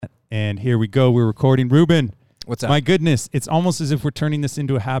And here we go. We're recording. Ruben. What's up? My goodness. It's almost as if we're turning this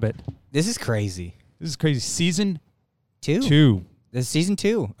into a habit. This is crazy. This is crazy. Season 2. This is season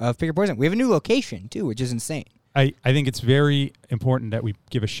 2 of Pick Your Poison. We have a new location, too, which is insane. I think it's very important that we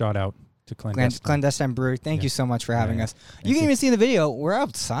give a shout out to Clandestine Brewery. Thank you so much for having us. You can even see in the video, we're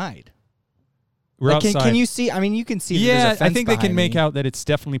outside. We're outside. Can you see? I mean, you can see. Yeah, there's a fence I think they can make me. out that it's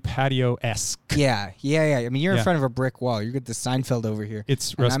definitely patio-esque. Yeah. I mean, you're in front of a brick wall. You get the Seinfeld over here.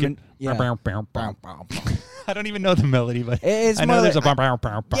 It's rustic. Yeah. I don't even know the melody, but It's I know there's a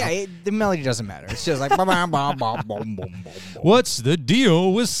the melody doesn't matter. It's just like What's the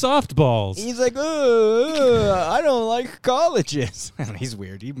deal with softballs? He's like, I don't like colleges. He's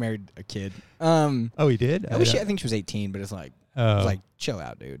weird. He married a kid. Oh, he did? I think she was 18, but it's like, chill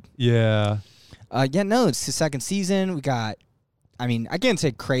out, dude. Yeah. It's the second season. We got, I can't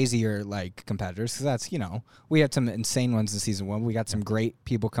say crazier like competitors because that's, we had some insane ones in season 1. We got some great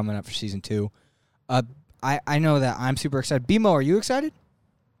people coming up for season 2. I know that I'm super excited. BMO, are you excited?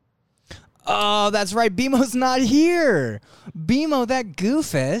 Oh, that's right. BMO's not here. BMO, that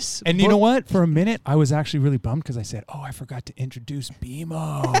goofus. And you know what? For a minute, I was actually really bummed because I said, I forgot to introduce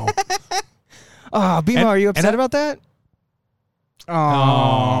BMO. BMO, are you upset about that?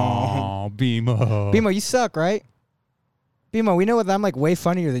 Oh, BMO. BMO, you suck, right? BMO, we know that I'm like way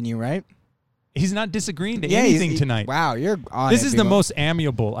funnier than you, right? He's not disagreeing to anything tonight. Wow, you're on This it, is BMO. the most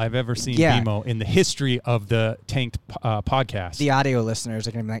amiable I've ever seen BMO in the history of the Tanked podcast. The audio listeners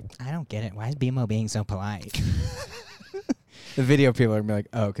are going to be like, I don't get it. Why is BMO being so polite? The video people are going to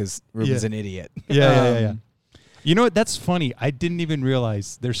be like, because Ruben's an idiot. Yeah. You know what? That's funny. I didn't even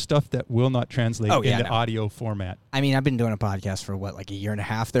realize there's stuff that will not translate into audio format. I've been doing a podcast for a year and a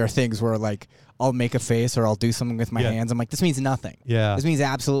half. There are things where I'll make a face or I'll do something with my hands. I'm like, this means nothing. Yeah. This means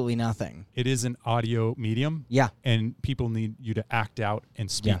absolutely nothing. It is an audio medium. Yeah. And people need you to act out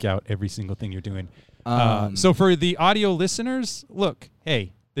and speak out every single thing you're doing. So for the audio listeners, look,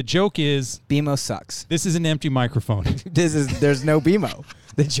 hey, the joke is BMO sucks. This is an empty microphone. There's no BMO.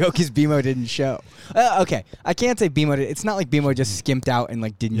 The joke is BMO didn't show. Okay, I can't say BMO did. It's not like BMO just skimped out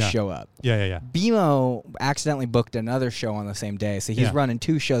and didn't show up. Yeah. BMO accidentally booked another show on the same day, so he's running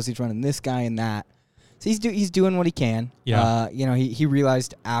 2 shows. He's running this guy and that. So he's doing what he can. Yeah. He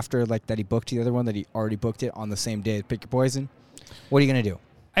realized after that he booked the other one that he already booked it on the same day as Pick Your Poison. What are you gonna do?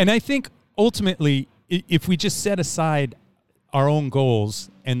 And I think ultimately, if we just set aside our own goals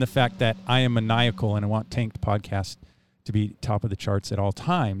and the fact that I am maniacal and I want Tanked Podcast to be top of the charts at all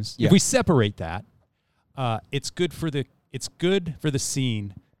times. Yeah. If we separate that, it's good for the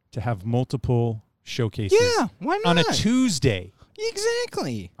scene to have multiple showcases. Yeah, why not? On a Tuesday.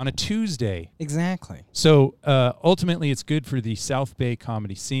 Exactly. On a Tuesday. Exactly. So ultimately, it's good for the South Bay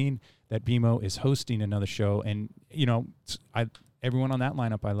comedy scene that BMO is hosting another show, and everyone on that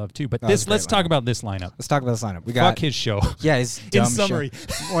lineup I love too. But let's talk about this lineup. Let's talk about this lineup. We got his show. Yeah, his dumb in summary.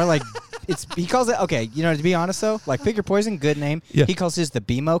 Show. Or he calls it to be honest though, Pick Your Poison, good name. Yeah. He calls his the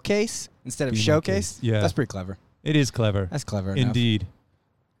BMO case instead of showcase. Yeah. That's pretty clever. It is clever. That's clever indeed. Enough.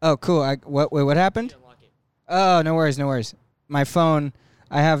 Oh, cool. What happened? Oh, no worries. My phone,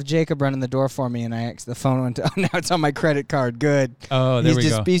 I have Jacob running the door for me, and the phone went to, now it's on my credit card. Good. Oh, there we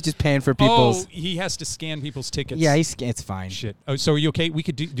go. He's just paying for people's. Oh, he has to scan people's tickets. Yeah, it's fine. Shit. Oh, so are you okay? We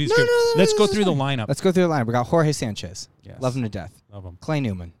could do this. No, Let's go through the lineup. Let's go through the lineup. We got Jorge Sanchez. Yes. Love him to death. Love him. Clay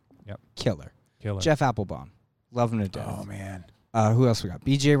Newman. Yep. Killer. Killer. Jeff Applebaum. Love him to death. Oh, man. Who else we got?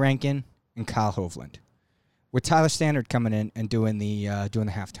 BJ Rankin and Kyle Hovland. With Tyler Standard coming in and doing the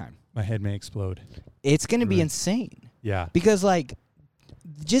halftime. My head may explode. It's going to be insane. Yeah. Because,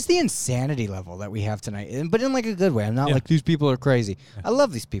 just the insanity level that we have tonight, but in a good way. I'm not like these people are crazy. Yeah. I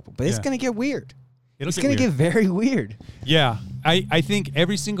love these people, but it's going to get weird. It's going to get very weird. Yeah. I think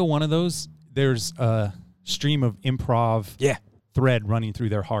every single one of those, there's a stream of improv thread running through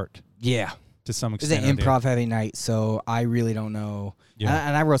their heart. Yeah. To some extent. It's an improv heavy night, so I really don't know. Yeah.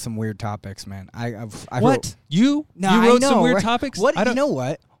 And I wrote some weird topics, man. What? You wrote some weird topics? What? You know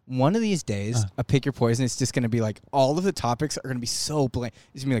what? One of these days, a Pick Your Poison, it's just going to be all of the topics are going to be so blank.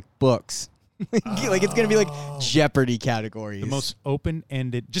 It's going to be books. It's going to be Jeopardy categories. The most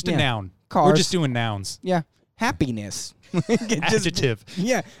open-ended, just a noun. Cars. We're just doing nouns. Yeah. Happiness. Adjective.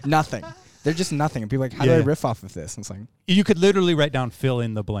 Nothing. They're just nothing. And people are like, how do I riff off of this? And it's you could literally write down fill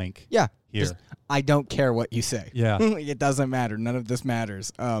in the blank. Yeah. Here. I don't care what you say. Yeah. It doesn't matter. None of this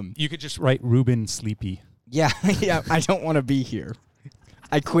matters. You could just write Ruben Sleepy. Yeah. I don't want to be here.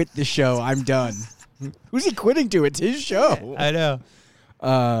 I quit the show. I'm done. Who's he quitting to? It's his show. I know.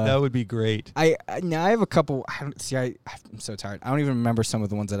 That would be great. I have a couple. I'm so tired. I don't even remember some of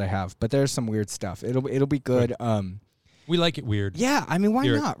the ones that I have, but there's some weird stuff. It'll be good. We like it weird. Yeah, I mean, why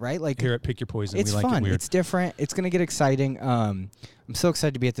Here- not, right? Like, Here at Pick Your Poison, it's we like fun. it weird. It's different. It's going to get exciting. I'm so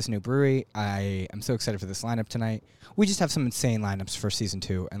excited to be at this new brewery. I am so excited for this lineup tonight. We just have some insane lineups for season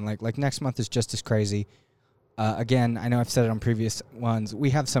 2, and like next month is just as crazy. Again, I know I've said it on previous ones. We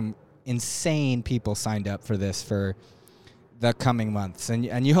have some insane people signed up for this for the coming months,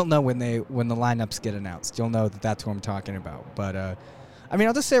 and you'll know when the lineups get announced. You'll know that that's what I'm talking about. But I mean,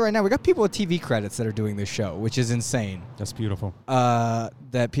 I'll just say right now, we got people with TV credits that are doing this show, which is insane. That's beautiful.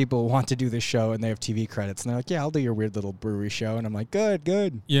 That people want to do this show and they have TV credits, and they're like, "Yeah, I'll do your weird little brewery show," and I'm like,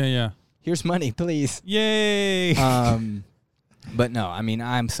 "Good. Yeah. Here's money, please." Yay. But no, I mean,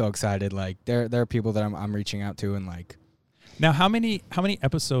 I'm so excited. Like, there are people that I'm reaching out to, and like. Now, how many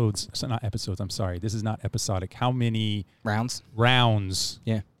episodes? So not episodes. I'm sorry. This is not episodic. How many Rounds?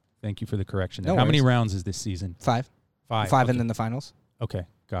 Yeah. Thank you for the correction. No How many worries. rounds is this season? 5. 5. 5, okay. and then the finals. Okay,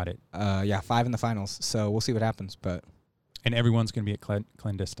 got it. Yeah, 5 in the finals. So we'll see what happens. But And everyone's going to be at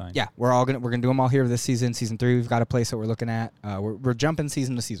clandestine. yeah, we're gonna do them all here this season. Season 3, we've got a place that we're looking at. We're jumping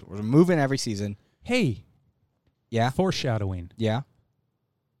season to season. We're moving every season. Hey. Yeah. Foreshadowing. Yeah.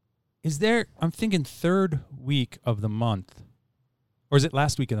 Is there? I'm thinking third week of the month, or is it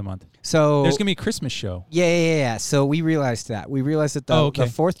last week of the month? So There's going to be a Christmas show. Yeah. So we realized that. We realized that okay. the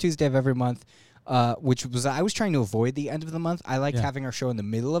fourth Tuesday of every month, which was I was trying to avoid the end of the month. I liked having our show in the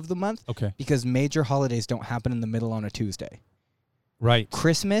middle of the month. Okay. Because major holidays don't happen in the middle on a Tuesday. Right.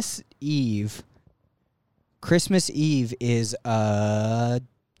 Christmas Eve is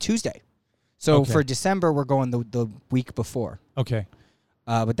Tuesday. So Okay. for December, we're going the week before. Okay.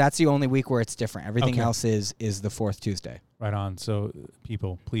 But that's the only week where it's different. Everything Okay. else is the fourth Tuesday. Right on. So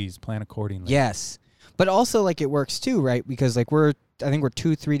people, please plan accordingly. Yes. But also, like, it works too, right? Because, like, I think we're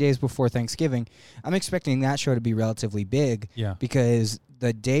 2-3 days before Thanksgiving. I'm expecting that show to be relatively big. Yeah. Because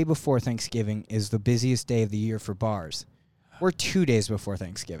the day before Thanksgiving is the busiest day of the year for bars. We're 2 days before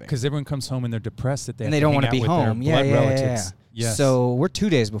Thanksgiving. Because everyone comes home and they're depressed that and they don't want to be with home. Their Yeah, blood relatives. Yes. So we're 2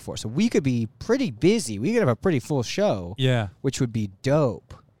 days before. So we could be pretty busy. We could have a pretty full show. Yeah. Which would be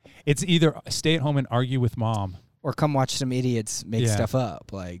dope. It's either stay at home and argue with mom, or come watch some idiots make stuff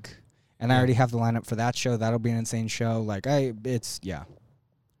up. Like, and I already have the lineup for that show. That'll be an insane show. Like,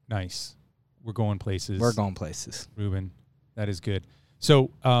 Nice. We're going places. We're going places. Ruben, that is good. So,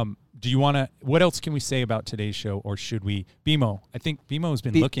 do you want to? What else can we say about today's show, or should we? BMO, I think BMO's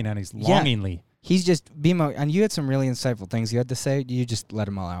been looking at us longingly. He's just BMO, and you had some really insightful things you had to say. You just let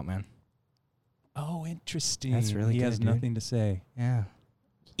them all out, man. Oh, interesting. That's really he good, has dude. nothing to say. Yeah.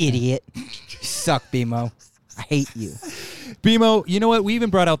 Idiot. You suck, BMO. I hate you. BMO, you know what? We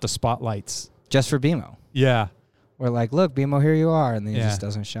even brought out the spotlights. Just for BMO. Yeah. We're like, look, BMO, here you are, and then he Yeah. just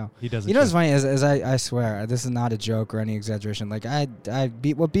doesn't show. He doesn't. You know what's funny is I swear this is not a joke or any exaggeration. Like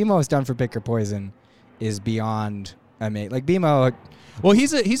what BMO has done for Pick Your Poison is beyond amazing. Like BMO. Well,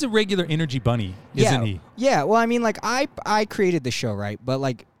 he's a regular energy bunny, isn't he? Yeah. Well, I mean, like I created the show, right? But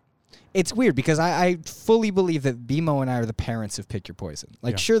like, it's weird because I fully believe that BMO and I are the parents of Pick Your Poison.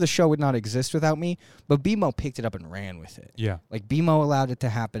 Like, sure, the show would not exist without me, but BMO picked it up and ran with it. Yeah. Like BMO allowed it to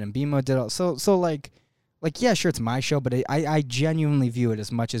happen, and BMO did all. So like yeah, sure, it's my show, but I genuinely view it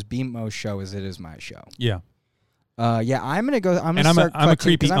as much as BMO's show as it is my show. Yeah. Yeah, I'm gonna go. I'm a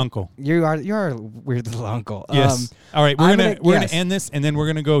creepy uncle. You're a weird little uncle. Yes. All right, we're gonna yes. end this, and then we're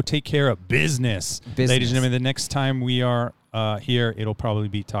gonna go take care of business. Ladies and gentlemen, the next time we are here, it'll probably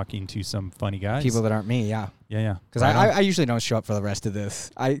be talking to some funny guys. People that aren't me. Yeah. Yeah. Because I usually don't show up for the rest of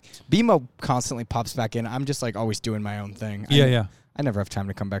this. BMO constantly pops back in. I'm just like always doing my own thing. Yeah. I never have time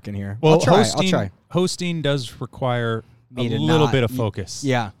to come back in here. Well, I'll try. Hosting does require Me a to little not- bit of focus.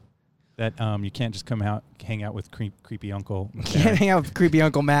 Yeah. That you can't just hang out with creepy uncle. Can't hang out with creepy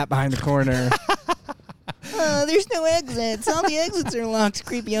Uncle Matt behind the corner. There's no exits. All the exits are locked.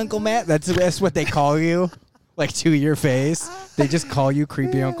 Creepy Uncle Matt. That's what they call you, like, to your face. They just call you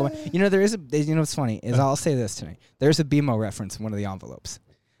creepy Uncle Matt. You know, you know what's funny is I'll say this tonight. There's a BMO reference in one of the envelopes.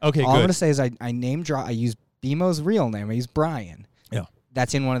 Okay, All good. I'm gonna say is I name drop. I use BMO's real name. I use Brian. Yeah.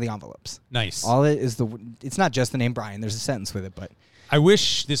 That's in one of the envelopes. Nice. All it is it's not just the name Brian. There's a sentence with it, but I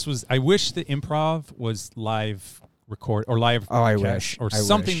wish the improv was live record or live. Oh, I broadcast wish. or I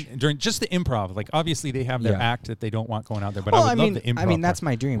something wish. during just the improv. Like, obviously they have their Yeah. act that they don't want going out there, but well, I would love the improv. I mean, that's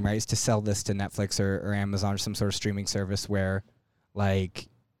my dream, right? Is to sell this to Netflix or Amazon or some sort of streaming service where, like,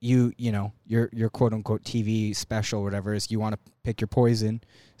 you know, your quote unquote TV special, or whatever, is you want to pick your poison,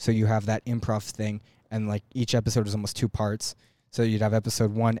 so you have that improv thing, and like each episode is almost 2 parts. So you'd have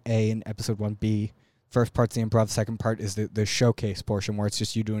episode 1A and episode 1B. First part's the improv. Second part is the showcase portion where it's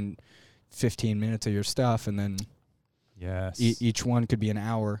just you doing 15 minutes of your stuff, and then Yes. Each one could be an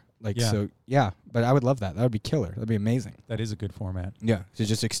hour. So, yeah. But I would love that. That would be killer. That'd be amazing. That is a good format. Yeah, to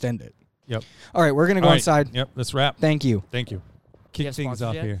just extend it. Yep. All right, we're going to go inside. Yep, let's wrap. Thank you. Thank you. Kick things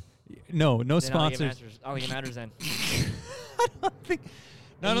off yet? here. No Then sponsors. I don't think it matters then. I don't think.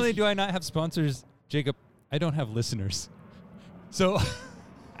 Not only do I not have sponsors, Jacob, I don't have listeners. So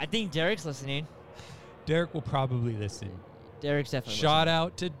I think Derek's listening. Derek will probably listen. Derek's definitely Shout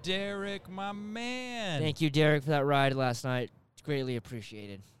out to Derek, my man. Thank you, Derek, for that ride last night. It's greatly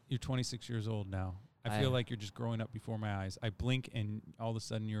appreciated. You're 26 years old now. I feel like you're just growing up before my eyes. I blink and all of a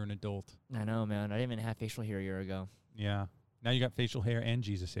sudden you're an adult. I know, man. I didn't even have facial hair a year ago. Yeah. Now you got facial hair and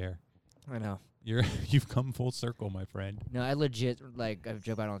Jesus hair. I know. You've come full circle, my friend. No, I legit, like, I've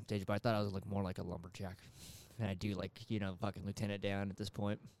joked about it on stage, but I thought I was, like, more like a lumberjack than I do, like, fucking Lieutenant Dan at this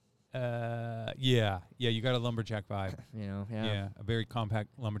point. Yeah, you got a lumberjack vibe. Yeah. A very compact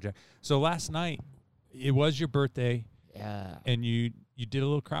lumberjack. So last night, it was your birthday. Yeah. And you did a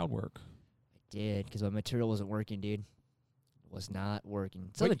little crowd work. I did, because my material wasn't working, dude. It was not working.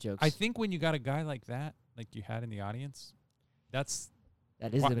 Some of the jokes. I think when you got a guy like that, like you had in the audience, that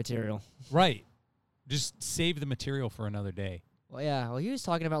is the material. Right. Just save the material for another day. Well, yeah. Well, he was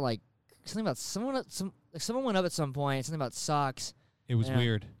talking about, like, something about someone went up at some point, something about socks. It was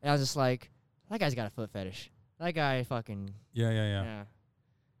weird. And I was just like, that guy's got a foot fetish. That guy fucking... Yeah.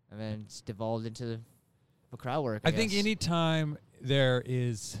 And then it's devolved into the crowd work, I think anytime there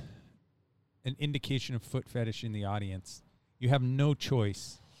is an indication of foot fetish in the audience, you have no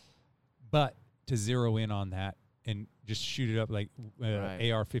choice but to zero in on that and just shoot it up like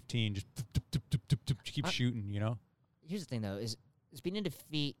AR-15. Just keep shooting, Here's the thing, though. Is being into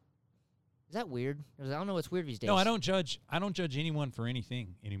feet... Is that weird? I don't know what's weird these days. No, I don't judge anyone for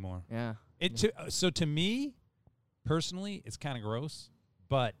anything anymore. Yeah. So to me, personally, it's kind of gross,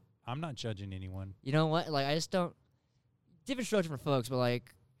 but I'm not judging anyone. You know what? Like, I just don't... Different strokes for folks, but,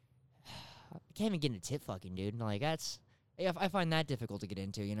 like... I can't even get into tit fucking, dude. Like, that's... I find that difficult to get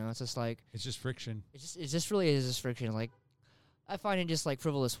into, It's just like... It's just friction. It just really is just friction. Like, I find it just, like,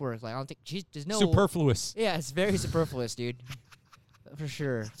 frivolous work. Like, I don't think... There's no... Superfluous. Yeah, it's very superfluous, dude. For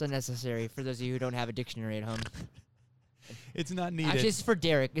sure. It's unnecessary for those of you who don't have a dictionary at home. It's not needed. Actually, it's for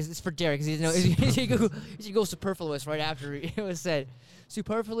Derek. It's for Derek. You should go superfluous right after it was said.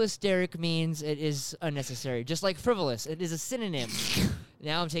 Superfluous, Derek, means it is unnecessary. Just like frivolous. It is a synonym.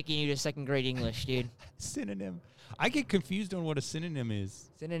 Now I'm taking you to second grade English, dude. Synonym. I get confused on what a synonym is.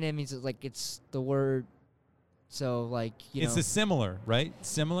 Synonym means it's the word. So, like, It's a similar, right?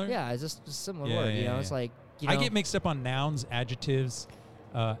 Similar? Yeah, it's just a similar word, Yeah. It's like, I get mixed up on nouns, adjectives,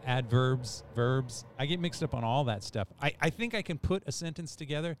 adverbs, verbs. I get mixed up on all that stuff. I think I can put a sentence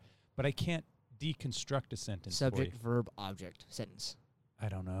together, but I can't deconstruct a sentence. Subject, verb, object, sentence. I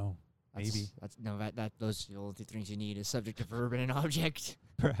don't know. Maybe. Those are the only two things you need is subject, a verb, and an object.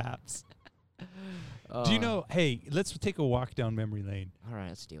 Perhaps. Do you know, hey, let's take a walk down memory lane. All right,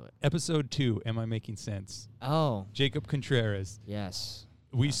 let's do it. Episode 2, Am I Making Sense? Oh. Jacob Contreras. Yes.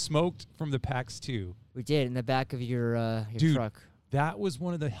 We smoked from the PAX 2. We did, in the back of your Dude, truck. That was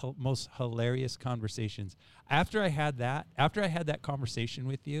one of the most hilarious conversations. After I had that conversation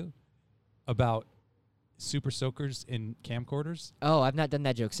with you about super soakers in camcorders. Oh, I've not done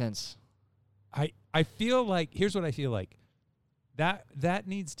that joke since. I feel like, here's what I feel like. That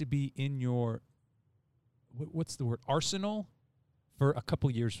needs to be in your, what's the word, arsenal for a couple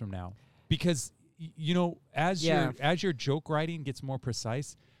years from now. Because, as your joke writing gets more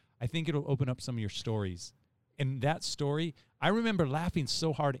precise, I think it'll open up some of your stories. And that story, I remember laughing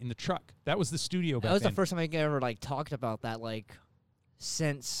so hard in the truck. That was the studio back then. That was the first time I ever, talked about that,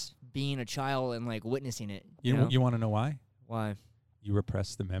 since being a child and, witnessing it. You want to know why? Why? You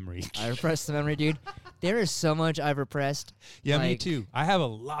repressed the memory. I repressed the memory, dude. There is so much I've repressed. Yeah, me too. I have a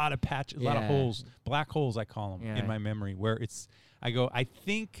lot of patches, a lot of holes, black holes I call them, in my memory, where I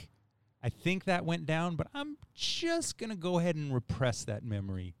think that went down, but I'm just going to go ahead and repress that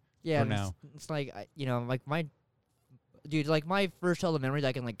memory for now. It's like, my first childhood memory that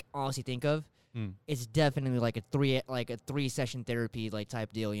I can, honestly think of, it's definitely a 3-session therapy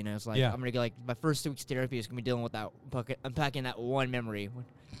type deal. It's like I'm gonna get my first 2 weeks therapy is gonna be dealing with that, unpacking that one memory,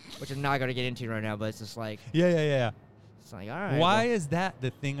 which I'm not gonna get into right now. But it's just like yeah. It's like, all right. Why is that the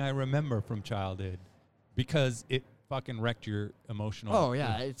thing I remember from childhood? Because it fucking wrecked your emotional. Oh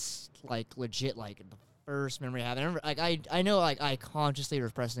yeah, it's legit the first memory I have. I know I consciously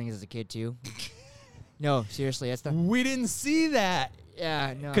repressed things as a kid too. No, seriously, that's the. We didn't see that.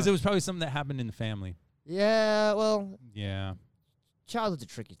 Yeah, no. Because it was probably something that happened in the family. Yeah, well. Yeah. Childhood's a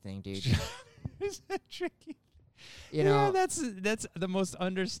tricky thing, dude. Is that tricky? That's the most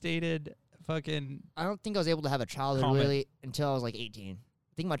understated fucking... I don't think I was able to have a childhood really until I was like 18.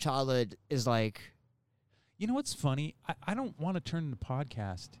 I think my childhood is like... You know what's funny? I don't want to turn the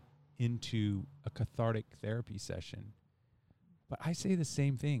podcast into a cathartic therapy session. But I say the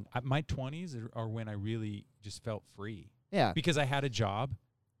same thing. My 20s are when I really just felt free. Yeah. Because I had a job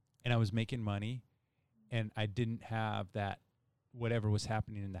and I was making money and I didn't have that whatever was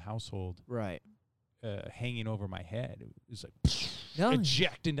happening in the household right hanging over my head. It was like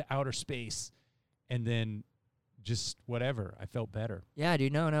eject into outer space and then just whatever. I felt better. Yeah,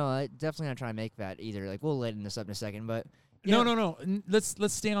 dude. No. I definitely not trying to make that either. Like, we'll lighten this up in a second, but... No.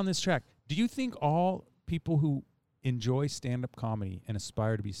 Let's stay on this track. Do you think all people who enjoy stand-up comedy and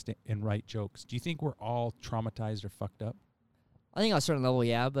aspire to be and write jokes, do you think we're all traumatized or fucked up? I think on a certain level,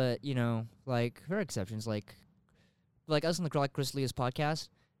 yeah, but, you know, like, there are exceptions. Like I listen to Chris Leah's podcast,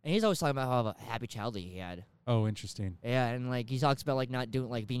 and he's always talking about how a happy childhood he had. Oh, interesting. Yeah, and, like, he talks about, like, not doing,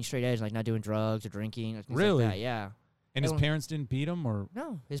 like, being straight edge, like, not doing drugs or drinking. Things really? Like that, yeah. And his parents didn't beat him, or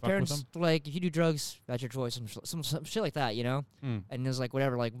no? His parents, like, if you do drugs, that's your choice, some shit like that, you know. And it was like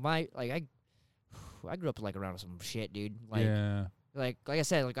whatever. Like I grew up like around some shit, dude. Like, yeah. Like I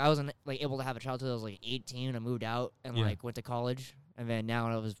said, like I wasn't like able to have a childhood. I was like 18 and I moved out and like went to college, and then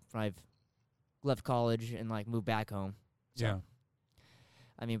now I've left college and like moved back home. So, yeah.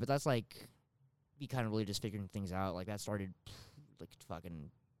 I mean, but that's like me kind of really just figuring things out. Like that started like fucking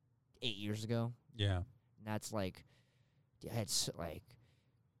 8 years ago. Yeah. And that's like. I had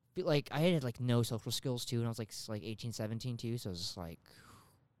I had like no social skills too, and I was like 18, 17 too. So it's just like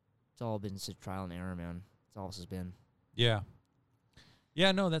it's all been trial and error, man. It's all this has been. Yeah.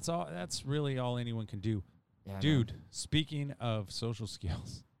 Yeah. No, that's all. That's really all anyone can do, yeah, dude. Speaking of social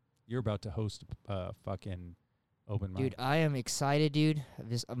skills, you're about to host a fucking open mic. Dude, I am excited, dude.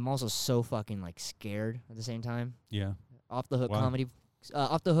 I'm also so fucking like scared at the same time. Yeah. Off the Hook comedy.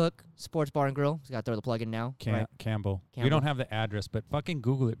 Off the Hook Sports Bar and Grill. Just gotta throw the plug in now. Campbell. We don't have the address, but fucking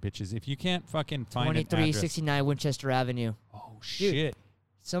Google it, bitches. If you can't fucking find 2369 Winchester Avenue. Oh shit!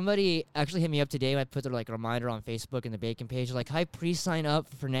 Somebody actually hit me up today. I put their like reminder on Facebook and the Bacon page. Like, hi, please sign up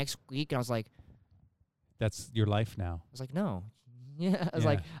for next week. And I was like, "That's your life now." I was like, "No." Yeah, I was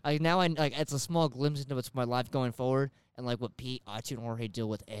like, now I like it's a small glimpse into what's my life going forward, and like what Pete, Atu, and Jorge deal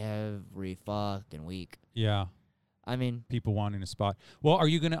with every fucking week. Yeah. I mean, people wanting a spot. Well, are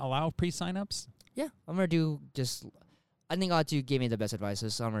you going to allow pre-signups? Yeah, I'm going to do I think Atu gave me the best advice.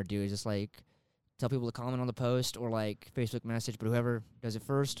 So I'm going to do is just like tell people to comment on the post or like Facebook message, but whoever does it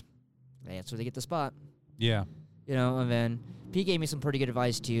first, that's where they get the spot. Yeah. You know, and then Pete gave me some pretty good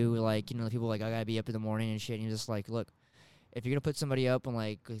advice too. Like, you know, the people like, I got to be up in the morning and shit. And he's just like, look, if you're going to put somebody up and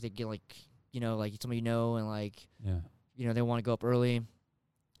like, they get like, you know, like somebody you know and like, you know, they want to go up early,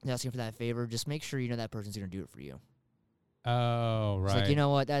 they're asking for that favor, just make sure you know that person's going to do it for you. Oh, right. It's like, you know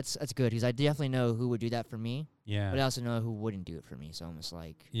what, that's good, because I definitely know who would do that for me. Yeah. But I also know who wouldn't do it for me, so I'm just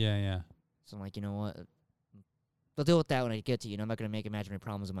like... Yeah. So I'm like, you know what, I'll deal with that when I get to you. I'm not going to make imaginary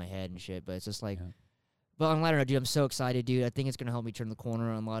problems in my head and shit, but it's just like... Yeah. But on a lighter note, dude, I'm so excited, dude. I think it's going to help me turn the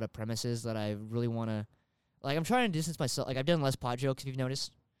corner on a lot of premises that I really want to... Like, I'm trying to distance myself. Like, I've done less pod jokes, if you've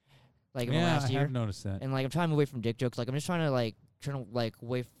noticed. Like, in the last year. Yeah, I've noticed that. And, like, I'm trying to move away from dick jokes. Like, I'm just trying to, like... Trying to like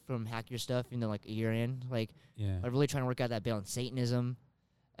away from hack your stuff, you know, like a year in. Like, I'm really trying to work out that bit on Satanism.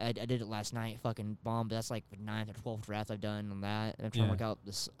 I did it last night, fucking bomb. But that's like the 9th or 12th draft I've done on that. And I'm trying to work out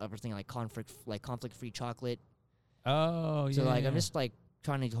this other thing like conflict-free chocolate. Oh, so like I'm just like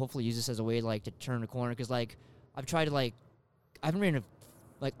trying to hopefully use this as a way like to turn the corner, because like I've tried to like I haven't written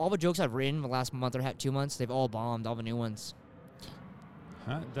like all the jokes I've written in the last month or 2 months, they've all bombed, all the new ones.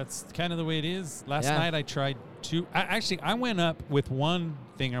 That's kind of the way it is. Last night I tried to... I went up with one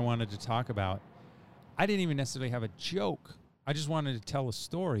thing I wanted to talk about. I didn't even necessarily have a joke. I just wanted to tell a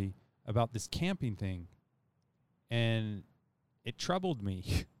story about this camping thing. And it troubled me.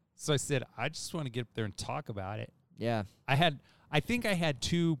 So I said, I just want to get up there and talk about it. Yeah. I think I had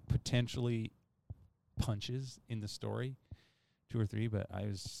 2 potentially punches in the story. 2 or 3, but I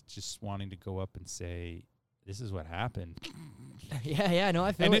was just wanting to go up and say... This is what happened. Yeah, no,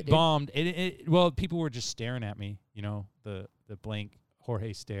 I feel and it. And it bombed. Well, people were just staring at me, you know, the blank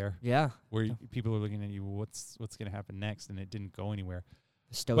Jorge stare. Yeah. Where people were looking at you, what's going to happen next? And it didn't go anywhere.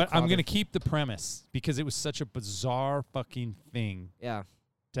 But I'm going to keep the premise, because it was such a bizarre fucking thing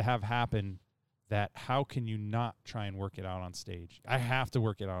to have happen, that how can you not try and work it out on stage? I have to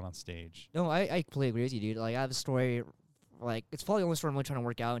work it out on stage. No, I completely agree with you, dude. Like, I have a story, like, it's probably the only story I'm really trying to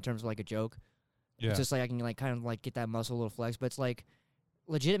work out in terms of, like, a joke. Yeah. It's just like I can like kind of like get that muscle a little flex, but it's like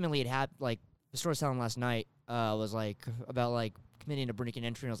legitimately it happened. Like the story I was telling last night was like about like committing to breaking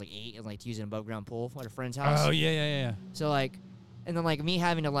entry. And I was like 8 and like using an above ground pool at a friend's house. Oh yeah. So like And then like me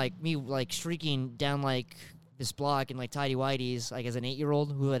having to like streaking down like this block in like tidy whities like as an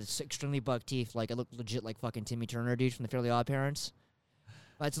 8-year-old who had extremely buck teeth. Like I looked legit like fucking Timmy Turner, dude, from the Fairly Odd Parents.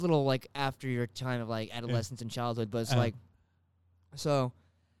 But it's a little like after your time of like adolescence and childhood, but it's like so.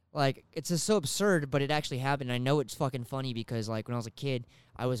 Like, it's just so absurd, but it actually happened. I know it's fucking funny because, like, when I was a kid,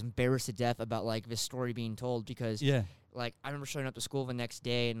 I was embarrassed to death about, like, this story being told because, like, I remember showing up to school the next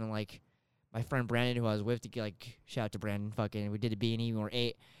day and, like, my friend Brandon, who I was with, like, shout out to Brandon, fucking, we did a B&E when we were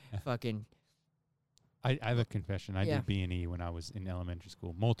 8, fucking. I have a confession. I did B&E when I was in elementary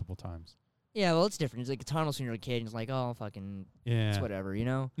school multiple times. Yeah, well, it's different. It's like, it's harmless when you're a kid, and it's like, oh, fucking, it's whatever, you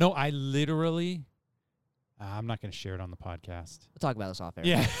know? No, I literally... I'm not going to share it on the podcast. We'll talk about this off air.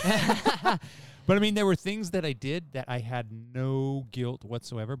 Yeah. But, I mean, there were things that I did that I had no guilt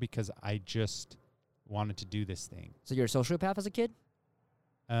whatsoever because I just wanted to do this thing. So you're a sociopath as a kid?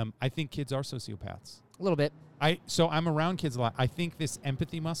 I think kids are sociopaths. A little bit. So I'm around kids a lot. I think this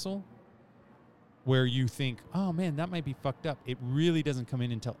empathy muscle where you think, oh, man, that might be fucked up, it really doesn't come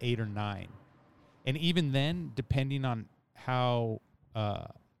in until 8 or 9. And even then, depending on how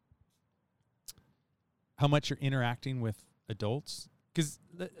much you're interacting with adults. Because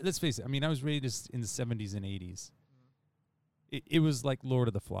let's face it, I mean, I was raised in the 70s and 80s. It was like Lord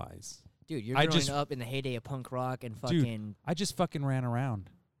of the Flies. Dude, you're growing up in the heyday of punk rock and fucking... Dude, I just fucking ran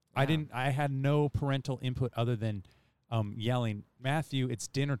around. Yeah. I had no parental input other than yelling, Matthew, it's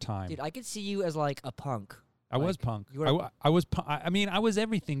dinner time. Dude, I could see you as like a punk. I was punk. I was punk. I mean, I was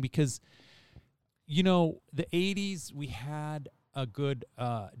everything because, you know, the 80s, we had... a good,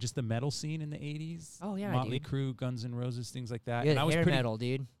 just the metal scene in the 80s. Oh, yeah, Motley Crue, Guns N' Roses, things like that. Yeah, and I was hair metal,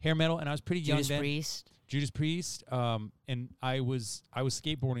 dude. Hair metal, and I was pretty young then. Judas Priest. And I was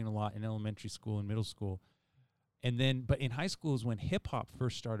skateboarding a lot in elementary school and middle school. And then, but in high school is when hip-hop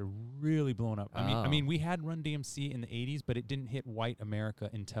first started really blowing up. I mean, we had Run DMC in the 80s, but it didn't hit white America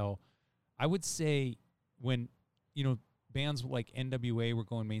until, I would say, when, you know, bands like NWA were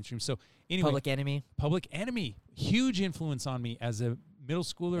going mainstream. So anyway, Public Enemy, huge influence on me as a middle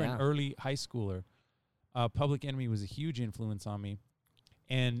schooler and early high schooler. Public Enemy was a huge influence on me,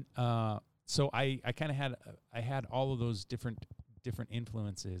 and so I kind of had all of those different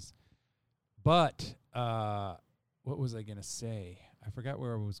influences. But what was I gonna say? I forgot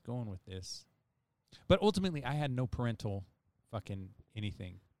where I was going with this. But ultimately, I had no parental fucking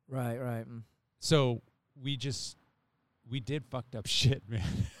anything. Right. So we did fucked up shit, man.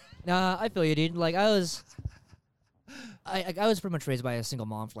 Nah, I feel you, dude. Like, I was pretty much raised by a single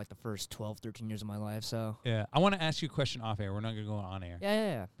mom for, like, the first 12, 13 years of my life, so. Yeah. I want to ask you a question off air. We're not going to go on air.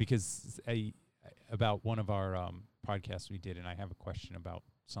 Yeah. Because about one of our podcasts we did, and I have a question about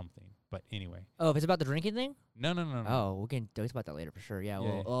something. But anyway. Oh, if it's about the drinking thing? No. Oh, we can talk about that later for sure. Yeah.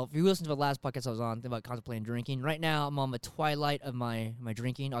 Well, if you listen to the last podcast I was on, about contemplating drinking, right now I'm on the twilight of my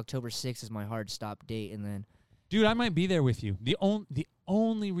drinking. October 6th is my hard stop date, and then... Dude, I might be there with you. The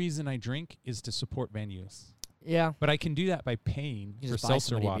only reason I drink is to support venues. Yeah. But I can do that by paying for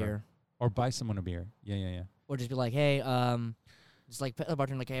seltzer water. Beer. Or buy someone a beer. Yeah. Or just be like, hey, just like the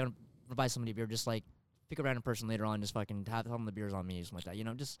bartender, like, hey, I want to buy somebody a beer. Just like pick a random person later on, just fucking have some of the beers on me, something like that. You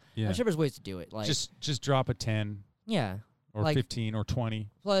know, just I'm sure there's ways to do it. Like just drop a 10. Yeah. Or like, 15 or 20.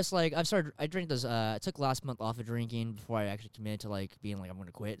 Plus, like, I drank those, I took last month off of drinking before I actually committed to, like, being like, I'm going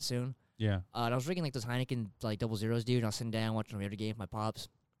to quit soon. Yeah. And I was drinking, like, those Heineken, like, 00s, dude, and I was sitting down watching a Raider game with my pops.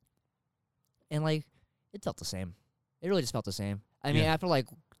 And, like, it felt the same. It really just felt the same. I mean, after, like,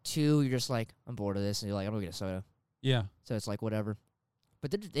 2, you're just like, I'm bored of this, and you're like, I'm going to get a soda. Yeah. So it's like, whatever.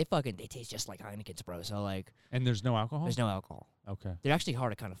 But they taste just like Heinekens, bro. So, like... And there's no alcohol? There's no alcohol. Okay. They're actually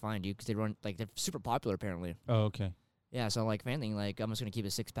hard to kind of find, dude, because they're super popular, apparently. Oh, okay. Yeah, so, like, if anything, like, I'm just going to keep a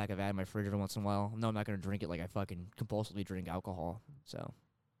 6-pack of that in my fridge every once in a while. No, I'm not going to drink it like I fucking compulsively drink alcohol, so...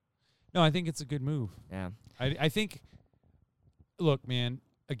 No, I think it's a good move. Yeah. I think, look, man,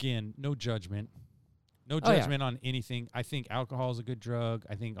 again, no judgment. No judgment on anything. I think alcohol is a good drug.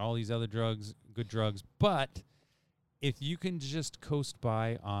 I think all these other drugs, good drugs. But if you can just coast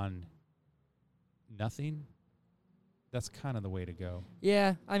by on nothing, that's kind of the way to go.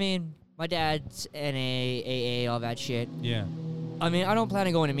 Yeah, I mean, my dad's NA, AA, all that shit. Yeah. I mean, I don't plan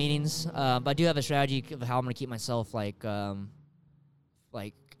on going to meetings, but I do have a strategy of how I'm going to keep myself,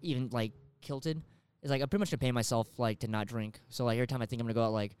 even, like, kilted. It's like, I'm pretty much going to pay myself, like, to not drink. So, like, every time I think I'm going to go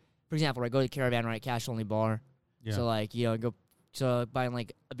out, like, for example, right, go to the Caravan, right, cash-only bar. Yeah. So, like, you know, so buying,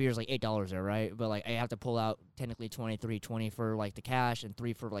 like, a beer is, like, $8 there, right? But, like, I have to pull out technically $23.20 for, like, the cash and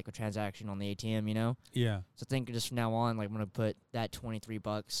 $3 for, like, a transaction on the ATM, you know? Yeah. So, I think just from now on, like, I'm going to put that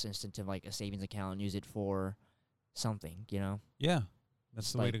 $23 into, like, a savings account and use it for something, you know? Yeah.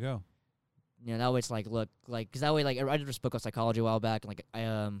 That's the way to go. You know, that way it's like, look, like, because that way, like, I read this book on psychology a while back, and like,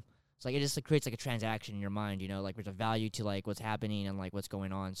 it's like it just like, creates like a transaction in your mind, you know, like there's a value to like what's happening and like what's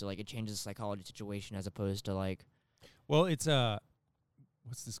going on. So like it changes the psychology situation as opposed to like. Well, it's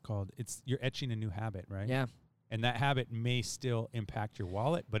what's this called? It's you're etching a new habit, right? Yeah. And that habit may still impact your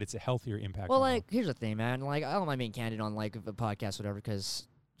wallet, but it's a healthier impact. Well, like, here's the thing, man. Like, I don't mind being candid on, like, a podcast or whatever, because,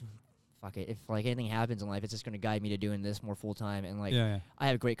 fuck it. If, like, anything happens in life, it's just going to guide me to doing this more full-time. And, like, I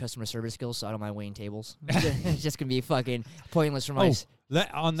have great customer service skills, so I don't mind waiting tables. It's just going to be fucking pointless for my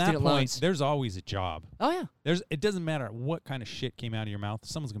on that point, loans. There's always a job. Oh, yeah. It doesn't matter what kind of shit came out of your mouth.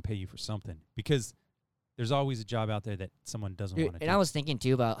 Someone's going to pay you for something, because there's always a job out there that someone doesn't want to do. And I was thinking,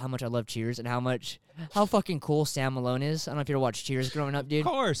 too, about how much I love Cheers and how fucking cool Sam Malone is. I don't know if you ever watched Cheers growing up, dude.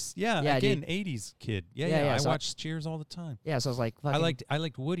 Of course. Yeah. Again, dude. 80s kid. Yeah. I watched Cheers all the time. Yeah, so I was like... I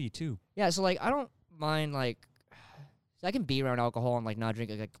liked Woody, too. Yeah, so, like, I don't mind, like... I can be around alcohol and, like, not drink.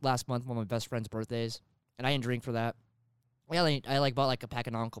 Like, last month, one of my best friend's birthdays, and I didn't drink for that. Yeah, I bought, like, a pack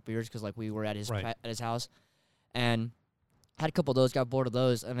of non-alcohol beers because, like, we were at his house. And had a couple of those, got bored of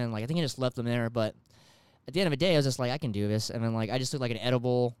those, and then, like, I think I just left them there, but... At the end of the day, I was just like, I can do this. And then, like, I just took, like, an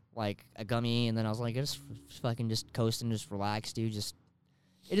edible, like, a gummy. And then I was like, just fucking just coast and just relax, dude. Just,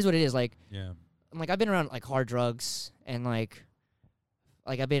 it is what it is. Like, I've been around, like, hard drugs. And, like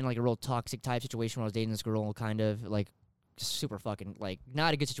I've been in, like, a real toxic type situation where I was dating this girl, kind of, like, just super fucking, like,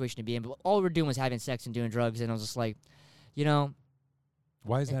 not a good situation to be in. But all we were doing was having sex and doing drugs. And I was just like, you know.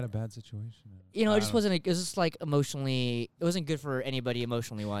 Why is that a bad situation? You know, it just wasn't. It was just like emotionally. It wasn't good for anybody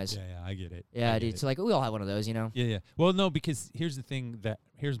emotionally wise. Yeah, I get it. Yeah, dude. So like, we all have one of those, you know. Yeah. Well, no, because here's the thing.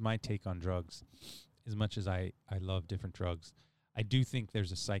 Here's my take on drugs. As much as I love different drugs, I do think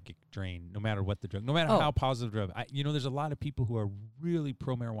there's a psychic drain. No matter what the drug, no matter how positive drug. There's a lot of people who are really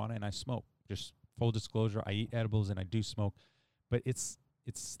pro marijuana, and I smoke. Just full disclosure, I eat edibles and I do smoke, but it's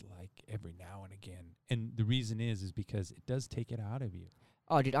like every now and again. And the reason is because it does take it out of you.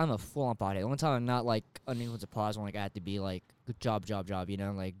 Oh, dude, I'm a full-on pothead. The one time I'm not, like, underneath the pause when, like, I have to be, like, job, you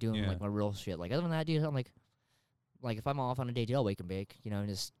know, like, doing, like, my real shit. Like, other than that, dude, I'm, like, if I'm off on a day, dude, I'll wake and bake, you know, and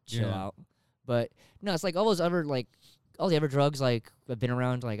just chill out. But, no, it's, like, all the other drugs, like, I've been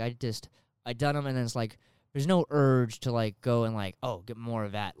around, like, I done them, and then it's, like, there's no urge to, like, go and, like, oh, get more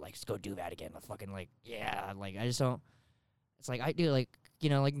of that. Like, just go do that again. Fucking, like, yeah. Like, I just don't. It's, like, I do, like, you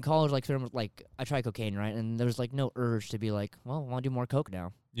know, like in college, like I tried cocaine, right? And there was like no urge to be like, well, I want to do more coke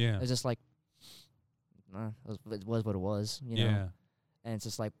now. Yeah. It's just like, it was what it was, you know? And it's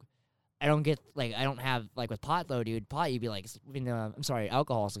just like, I don't have, like with pot though, dude, pot, you'd be like,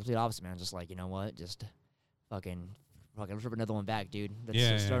 alcohol is the complete opposite, man. Just like, you know what? Just fucking rip another one back, dude. Let's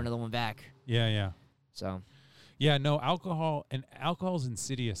just throw another one back. Yeah. So. Yeah, no, alcohol's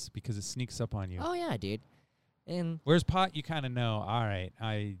insidious because it sneaks up on you. Oh, yeah, dude. And whereas pot, you kind of know, all right,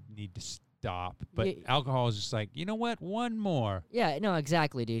 I need to stop. But alcohol is just like, you know what? One more. Yeah, no,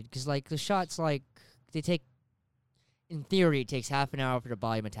 exactly, dude. Because, like, the shots, like, they take, in theory, it takes half an hour for the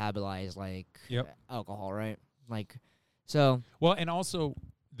body to metabolize, like, alcohol, right? Like, so. Well, and also,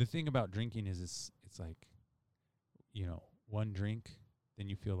 the thing about drinking is it's like, you know, one drink, then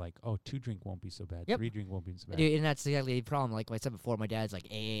you feel like, oh, 2 drink won't be so bad. 3 drink won't be so bad. Dude, and that's exactly the problem. Like I said before, my dad's like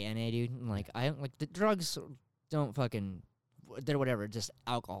AANA, dude. And, like, I don't, like, the drugs don't fucking, they're whatever, just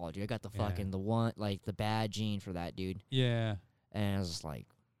alcohol, dude. I got the fucking, the bad gene for that, dude. Yeah. And I was just like,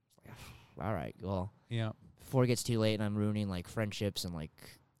 all right, well. Yeah. Before it gets too late and I'm ruining, like, friendships and, like,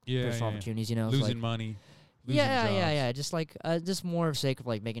 personal opportunities, you know. Losing like, money. Yeah. Just, like, just more of sake of,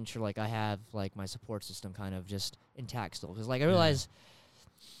 like, making sure, like, I have, like, my support system kind of just intact still. Because, like, I realize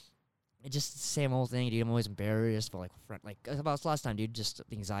it's just the same old thing, dude. I'm always embarrassed, but, like about last time, dude, just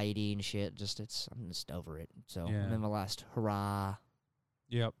anxiety and shit. I'm just over it. So I'm in my last hurrah.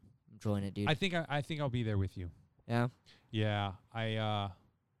 Yep. I'm enjoying it, dude. I think I'll be there with you. Yeah. Yeah.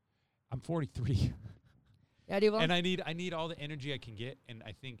 I'm 43. Yeah, dude. Well, and I need all the energy I can get. And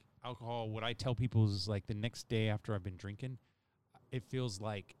I think alcohol, what I tell people is, like, the next day after I've been drinking, it feels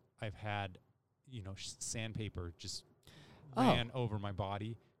like I've had, you know, sandpaper just ran over my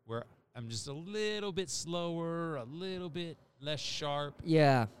body, where I'm just a little bit slower, a little bit less sharp.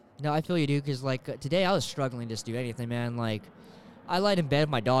 Yeah. No, I feel you, dude, because, like, today I was struggling to just do anything, man. Like, I lied in bed with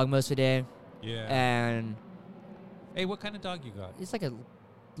my dog most of the day. Yeah. And... Hey, what kind of dog you got? He's like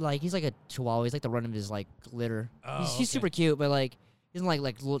a Chihuahua. He's like the run of his, like, litter. Oh, he's super cute, but, like, he doesn't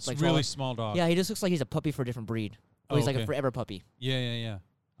like looks like really small dog. Yeah, he just looks like he's a puppy for a different breed. He's like a forever puppy. Yeah.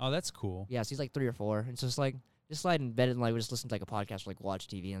 Oh, that's cool. Yeah, so he's like 3 or 4. And so it's like, just slide in bed and, like, we just listen to, like, a podcast or, like, watch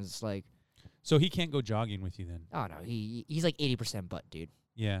TV, and it's just like... So he can't go jogging with you then? Oh, no. He's like 80% butt, dude.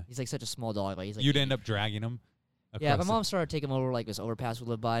 Yeah. He's like such a small dog. Like, he's like You'd end up dragging him? Yeah, my mom started taking him over like this overpass we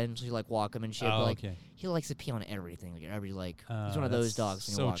live by, and so she like walk him and shit. Oh, but, like, okay. He likes to pee on everything. Like he's one of those dogs.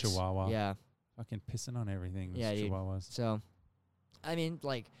 When So he walks. Chihuahua. Yeah. Fucking pissing on everything. Yeah, dude. Chihuahuas. So, I mean,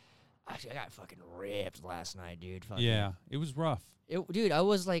 like, I got fucking ripped last night, dude. Yeah, it was rough. Dude, I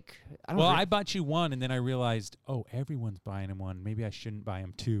was like, I bought you one, and then I realized, everyone's buying him one. Maybe I shouldn't buy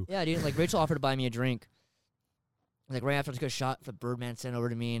him two. Yeah, dude. Like Rachel offered to buy me a drink. Like right after I took a shot, the Birdman sent over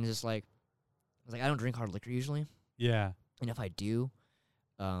to me, and just like, I was like, I don't drink hard liquor usually. Yeah. And if I do,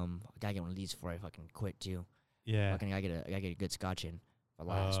 I gotta get one of these before I fucking quit too. Yeah. Fucking, I gotta get a good scotch in the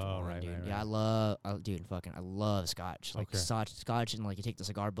last one, right, dude. right, Yeah, I love scotch. Like scotch, and like you take the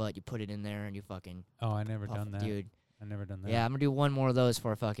cigar butt, you put it in there, and you fucking. Oh, I never puff, done that, dude. I never done that. Yeah, I'm gonna do one more of those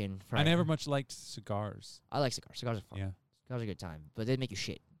for fucking. I never much liked cigars. I like cigars. Cigars are fun. Yeah. Cigars are a good time, but they make you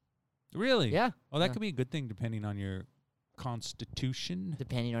shit. Really? Yeah. Well, that could be a good thing depending on your constitution.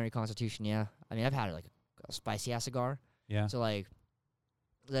 Depending on your constitution, yeah. I mean, I've had like a spicy ass cigar. Yeah. So like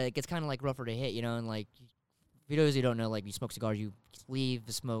it gets kind of like rougher to hit, you know, and like for those who don't know, like you smoke cigars, you leave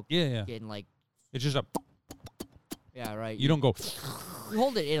the smoke. Yeah. Getting like. It's just a. Yeah, right. You don't go. You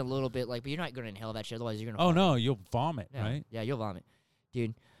hold it in a little bit, like, but you're not gonna inhale that shit. Otherwise, you're gonna. Oh no, you'll vomit, yeah. right? Yeah, you'll vomit,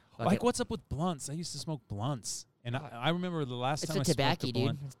 dude. Like, what's up with blunts? I used to smoke blunts, and I remember the last time I smoked a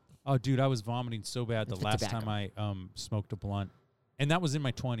blunt. Dude. Oh, dude, I was vomiting so bad the last tobacco. time I smoked a blunt, and that was in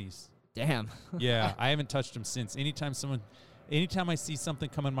my 20s. Damn. Yeah, I haven't touched them since. Anytime I see something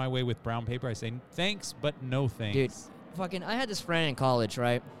coming my way with brown paper, I say thanks, but no thanks. Dude, fucking, I had this friend in college,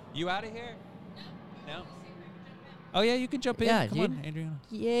 right? You out of here? No. Oh yeah, you can jump in. Yeah, Come on, Adriana.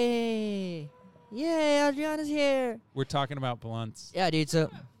 Yay, Adriana's here. We're talking about blunts. Yeah, dude.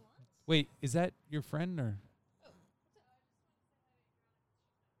 So, wait, is that your friend or?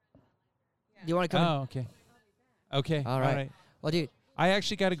 You want to come? Oh, okay. Okay. All right. Well, dude, I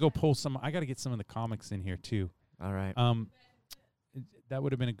actually got to go pull some. I got to get some of the comics in here too. All right. That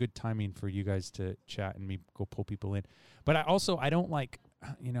would have been a good timing for you guys to chat and me go pull people in. But I don't like,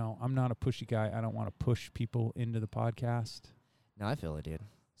 I'm not a pushy guy. I don't want to push people into the podcast. No, I feel it, dude.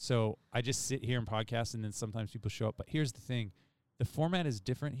 So I just sit here and podcast, and then sometimes people show up. But here's the thing. The format is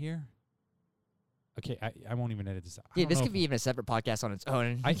different here. Okay, I won't even edit this out. Dude, this could be even a separate podcast on its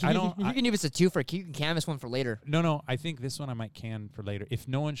own. I don't. You can give us a twofer. You can canvas one for later. No. I think this one I might can for later. If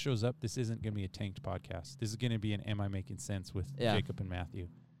no one shows up, this isn't going to be a tanked podcast. This is going to be an Am I Making Sense with Jacob and Matthew.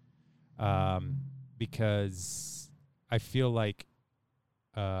 Because I feel like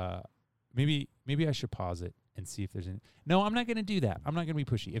maybe I should pause it and see if there's any. No, I'm not going to do that. I'm not going to be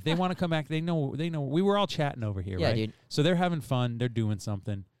pushy. If they want to come back, they know. We were all chatting over here, right? Dude. So they're having fun. They're doing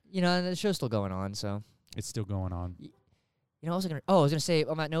something. The show's still going on, so. It's still going on. I was gonna say,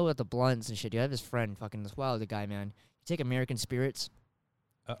 on that note about the blunts and shit, dude, I have this friend, fucking this wild guy, man. You take American Spirits,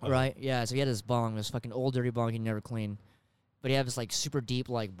 right? Yeah, so he had this bong, this fucking old dirty bong he never cleaned. But he had this, like, super deep,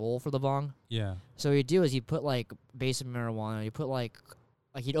 like, bowl for the bong. Yeah. So what he'd do is he'd put, like, base of marijuana, he'd put, like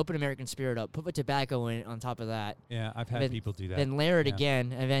he'd open American Spirit up, put the tobacco in on top of that. Yeah, I've had people do that. Then layer it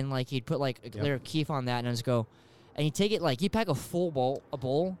again, and then, like, he'd put, like, a layer of keef on that, and just go, and he'd take it, like, he'd pack a full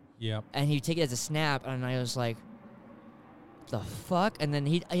bowl. Yep. And he'd take it as a snap, and I was like, the fuck? And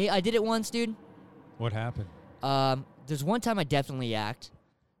then I did it once, dude. What happened? There's one time I definitely yacked.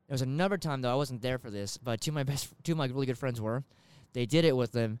 There was another time, though, I wasn't there for this, but two of my really good friends were. They did it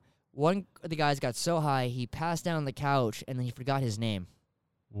with them. One of the guys got so high, he passed down on the couch, and then he forgot his name.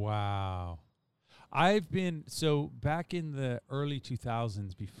 Wow. So back in the early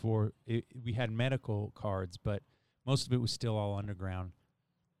 2000s, before we had medical cards, but most of it was still all underground.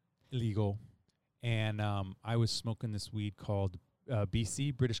 Illegal, and I was smoking this weed called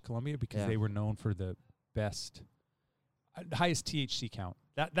BC, British Columbia, because they were known for the best, highest THC count.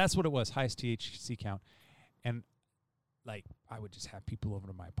 That's what it was, highest THC count. And like I would just have people over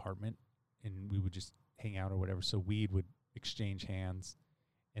to my apartment, and we would just hang out or whatever. So weed would exchange hands,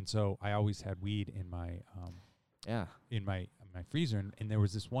 and so I always had weed in my in my freezer. And there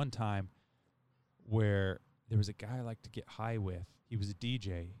was this one time where there was a guy I liked to get high with. He was a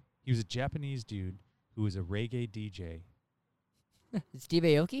DJ. He was a Japanese dude who was a reggae DJ. Steve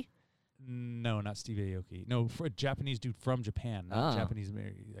Aoki? No, not Steve Aoki. No, for a Japanese dude from Japan, not Japanese,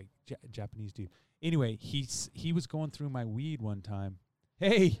 like Japanese dude. Anyway, he was going through my weed one time.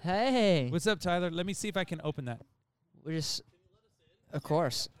 Hey, what's up, Tyler? Let me see if I can open that. We're just, of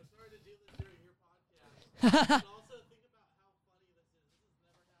course. I started to do this during your podcast. And also think about how funny this is.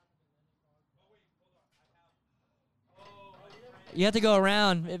 This has never happened in any podcast. Oh wait, hold on. You have to go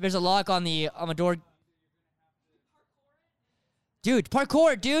around. There's a lock on the door. Dude,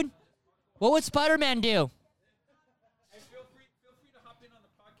 parkour it, dude. What would Spider-Man do? Hey, feel free to hop in on the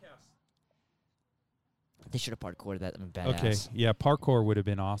podcast. They should have parkoured that. Badass. Okay, yeah, parkour would have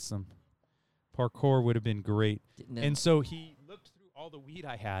been awesome. Parkour would have been great. And so he looked through all the weed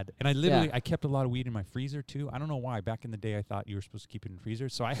I had, and I kept a lot of weed in my freezer too. I don't know why. Back in the day, I thought you were supposed to keep it in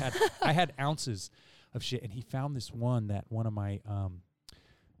freezers. So I had ounces of shit, and he found this one that one of my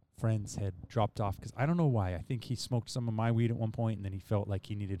friends had dropped off because I don't know why. I think he smoked some of my weed at one point, and then he felt like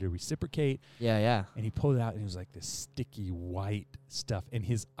he needed to reciprocate. Yeah. And he pulled it out, and it was like this sticky white stuff, and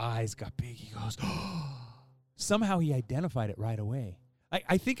his eyes got big. He goes, somehow he identified it right away.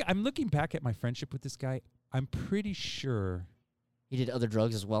 I think I'm looking back at my friendship with this guy. I'm pretty sure he did other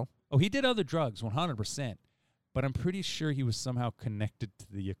drugs as well. Oh, he did other drugs, 100%. But I'm pretty sure he was somehow connected to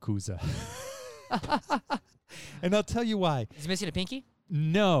the Yakuza. And I'll tell you why. Is he missing a pinky?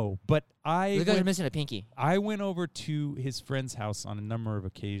 No, but The guy's missing a pinky. I went over to his friend's house on a number of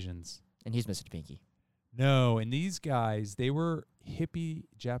occasions. And he's missing a pinky. No, and these guys, they were hippie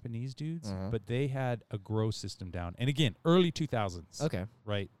Japanese dudes, but they had a grow system down. And again, early 2000s. Okay.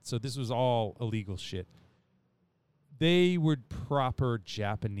 Right? So this was all illegal shit. They were proper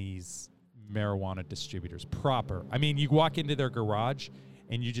Japanese marijuana distributors. Proper. I mean, you walk into their garage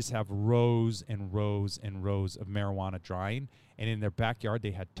and you just have rows and rows and rows of marijuana drying. And in their backyard,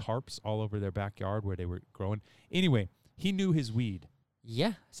 they had tarps all over their backyard where they were growing. Anyway, he knew his weed.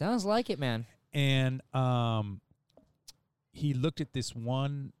 Yeah, sounds like it, man. And he looked at this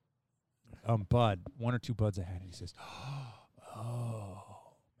one bud, one or two buds I had, and he says, "Oh,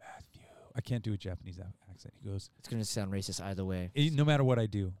 Matthew." I can't do a Japanese accent. He goes, "It's going to sound racist either way." No matter what I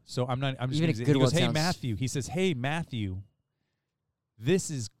do. So I'm just even a gonna, good he goes, one "Hey, sounds... Matthew." He says, "Hey, Matthew, this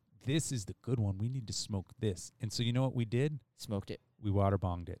is the good one. We need to smoke this." And so you know what we did? Smoked it. We water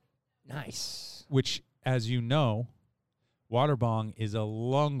bonged it. Nice. Which, as you know, water bong is a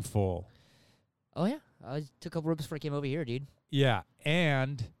lungful. Oh, yeah. I took a couple rips before I came over here, dude. Yeah.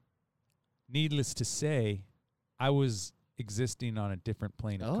 And needless to say, I was existing on a different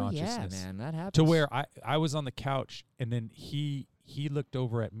plane of consciousness. Yeah, man. That happens. To where I was on the couch, and then he looked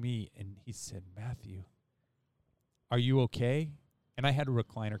over at me, and he said, "Matthew, are you okay?" And I had a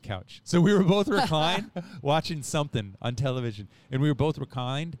recliner couch. So we were both reclined watching something on television. And we were both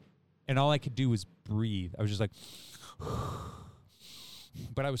reclined, and all I could do was breathe. I was just like,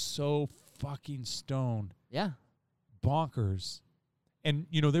 but I was so fucking stoned. Yeah. Bonkers. And,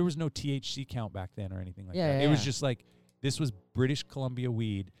 there was no THC count back then or anything like that. Yeah, it was just like, this was British Columbia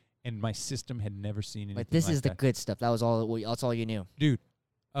weed, and my system had never seen anything like that. But this is the good stuff. That's all you knew. Dude,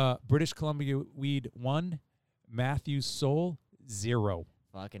 British Columbia weed 1, Matthew's Soul 0.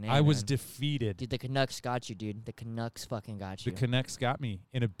 Fucking I was defeated. Dude, the Canucks got you, dude. The Canucks fucking got you. The Canucks got me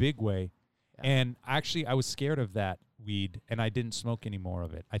in a big way. Yeah. And actually, I was scared of that weed, and I didn't smoke any more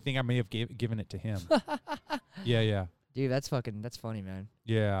of it. I think I may have given it to him. Yeah. Dude, that's funny, man.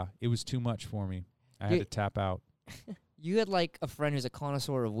 Yeah, it was too much for me. I had to tap out. You had like a friend who's a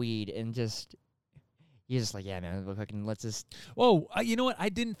connoisseur of weed, and you're just like, yeah, man, fucking let's just. Oh, you know what? I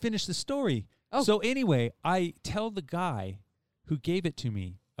didn't finish the story. Oh. So anyway, I tell the guy who gave it to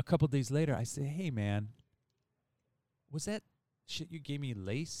me a couple days later, I say, "Hey, man, was that shit you gave me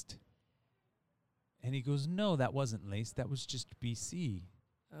laced?" And he goes, "No, that wasn't laced. That was just BC."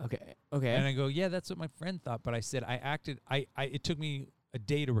 Okay. And I go, "Yeah, that's what my friend thought." But I said, it took me a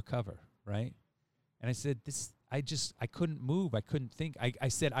day to recover, right? And I said, I couldn't move. I couldn't think. I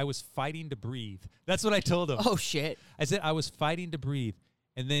said I was fighting to breathe. That's what I told him. Oh, shit. I said I was fighting to breathe.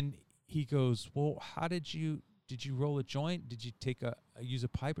 And then he goes, "Well, how did you roll a joint? Did you use a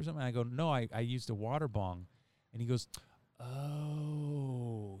pipe or something?" And I go, "No, I used a water bong." And he goes,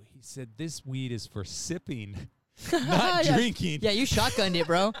 "Oh," he said, "this weed is for sipping, not drinking." Yeah, you shotgunned it,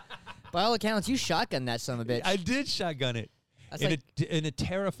 bro. By all accounts, you shotgunned that son of a bitch. I did shotgun it in a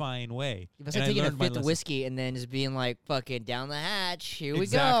terrifying way. You must have taken a fifth of whiskey and then just being like, "Fucking down the hatch, here we go."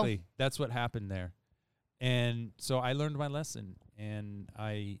 Exactly. That's what happened there. And so I learned my lesson,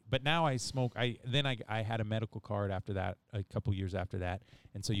 but now I smoke. I had a medical card after that, a couple years after that,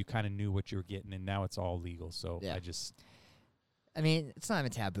 and so you kind of knew what you were getting, and now it's all legal. So yeah. I mean, it's not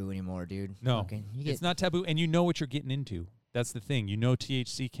even taboo anymore, dude. No, it's not taboo, and you know what you're getting into. That's the thing. You know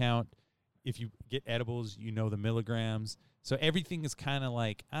THC count. If you get edibles, you know the milligrams. So everything is kind of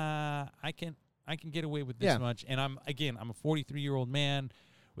like, I can get away with this much, and I'm a 43-year-old man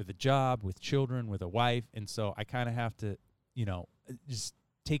with a job, with children, with a wife, and so I kind of have to, just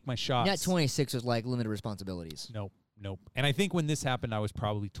take my shots. Not 26 with like limited responsibilities. Nope. And I think when this happened, I was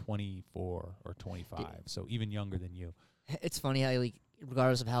probably 24 or 25, so even younger than you. It's funny how, like,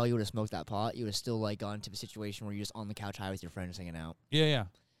 regardless of how you would have smoked that pot, you would have still like gone to a situation where you're just on the couch high with your friends hanging out. Yeah,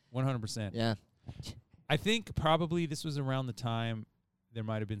 100%. Yeah. I think probably this was around the time there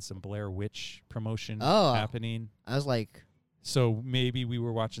might have been some Blair Witch promotion Oh. happening. I was like, So maybe we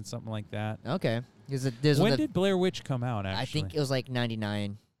were watching something like that. okay. When did Blair Witch come out, actually? I think it was like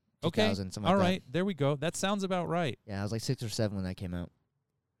 99, 2000, okay. something like All that. right, there we go. That sounds about right. Yeah, I was like 6 or 7 when that came out.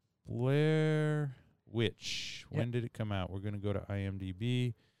 Blair Witch. When did it come out? We're going to go to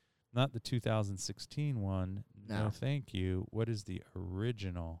IMDb. Not the 2016 one. No, thank you. What is the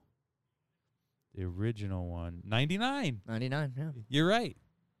original? The original one. 99. 99, yeah. You're right.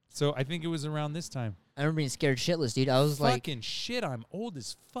 So I think it was around this time. I remember being scared shitless, dude. I was Fucking shit, I'm old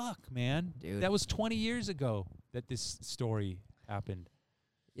as fuck, man. Dude. That was 20 years ago that this story happened.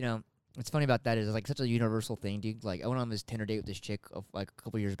 you know, what's funny about that is it's like such a universal thing, dude. Like I went on this Tinder date with this chick of like a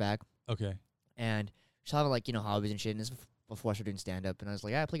couple years back. Okay. And she's having like, hobbies and shit. And this is before I started doing stand up. And I was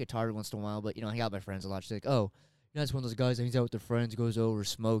like, I play guitar every once in a while, but I hang out with my friends a lot. She's like, oh, it's one of those guys that hangs out with their friends, goes over,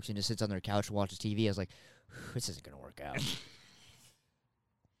 smokes, and just sits on their couch and watches TV. I was like, this isn't gonna work out.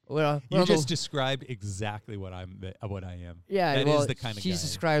 You just described exactly what I am. Yeah, that is the kind of guy. She's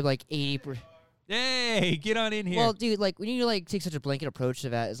described like 80%. Hey, get on in here. Well, dude, like when you like take such a blanket approach to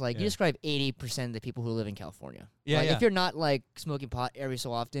that, it's like you describe 80% of the people who live in California. Yeah, like, if you're not like smoking pot every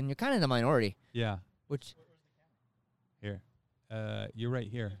so often, you're kind of in the minority. Yeah. Which here, you're right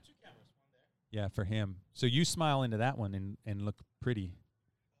here. Yeah, for him. So you smile into that one and look pretty,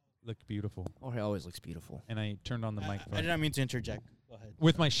 look beautiful. Jorge always looks beautiful. And I turned on the microphone. I did not mean to interject. Go ahead.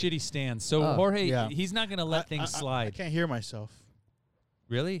 With my shitty stand. So Jorge, he's not gonna let things slide. I can't hear myself.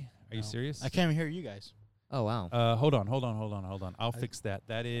 Really? Are you serious? I can't even hear you guys. Oh wow. Hold on. I'll fix that.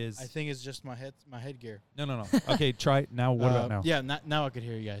 That is. I think it's just my headgear. No. Okay, try it now. What about now? Yeah, now I could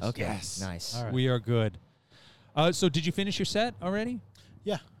hear you guys. Okay. Yes. Nice. All right. We are good. So did you finish your set already?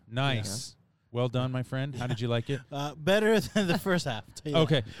 Yeah. Nice. Well done, my friend. How did you like it? Better than the first half. Tell you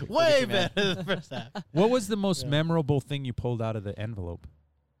Okay. that. Way better than the first half. What was the most memorable thing you pulled out of the envelope?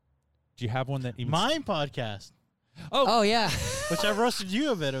 Do you have one that even Mine podcast, Oh yeah. which I roasted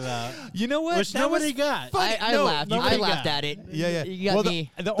you a bit about, You know what? which nobody got. I laughed. nobody I laughed got. at it. Yeah. You got Well, me.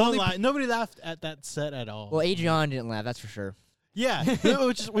 the Don't only lie. Nobody laughed at that set at all. Well, Adrian didn't laugh. That's for sure. Yeah,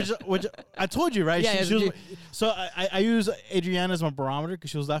 which I told you, right? Yeah, She was, so I use Adriana as my barometer because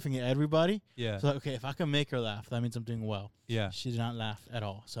she was laughing at everybody. Yeah. So okay, if I can make her laugh, that means I'm doing well. Yeah. She did not laugh at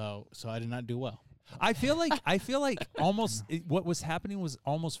all, so I did not do well. I feel like almost what was happening was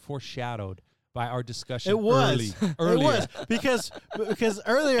almost foreshadowed by our discussion. It was earlier. It was because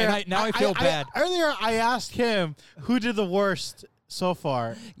earlier. And I feel bad. Earlier, I asked him who did the worst so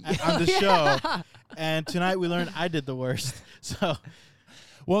far on the show, and tonight we learned I did the worst. So,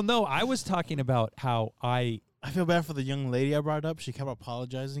 well, no, I was talking about how I feel bad for the young lady I brought up. She kept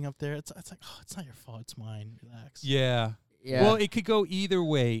apologizing up there. It's like, oh, it's not your fault. It's mine. Relax. Yeah. Well, it could go either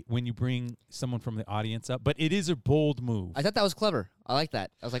way when you bring someone from the audience up, but it is a bold move. I thought that was clever. I like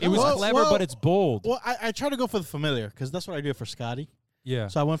that. I was like, It was clever, but it's bold. Well, I try to go for the familiar because that's what I do for Scotty. Yeah.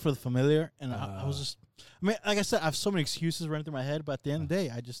 So I went for the familiar, and I was just. I mean, like I said, I have so many excuses running through my head, but at the end of the day,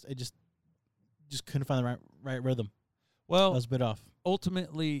 I just couldn't find the right rhythm. Well, I was a bit off.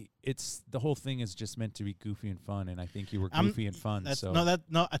 Ultimately, the whole thing is just meant to be goofy and fun, and I think you were goofy and fun. I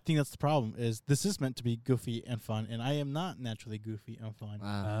think that's the problem. Is this is meant to be goofy and fun, and I am not naturally goofy and fun.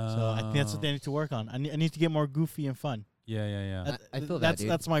 Wow. So I think that's what they need to work on. I need to get more goofy and fun. Yeah. I feel that, dude.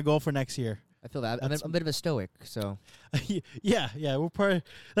 That's my goal for next year. I feel that. I'm a bit of a stoic, so. yeah. We're part.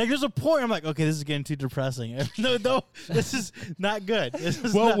 Like, there's a point. I'm like, okay, this is getting too depressing. no, this is not good.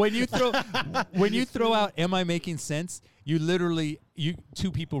 When you throw out, "Am I making sense?" You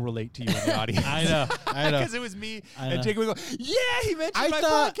two people relate to you in the audience. I know. Because it was me and Jacob would go, "Yeah, he mentioned my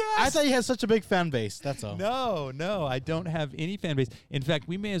podcast." I thought you had such a big fan base. That's all. No, I don't have any fan base. In fact,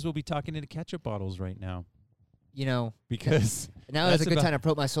 we may as well be talking into ketchup bottles right now. Because now is a good time to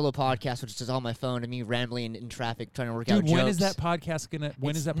promote my solo podcast, which is on my phone and me rambling in traffic trying to work out jokes. When is that podcast gonna?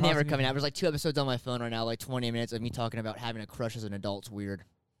 When is that? Never coming out. There's like 2 episodes on my phone right now, like 20 minutes of me talking about having a crush as an adult. It's weird.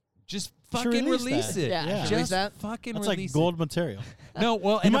 Just fucking release it. Yeah. Just fucking that's release like gold material. No,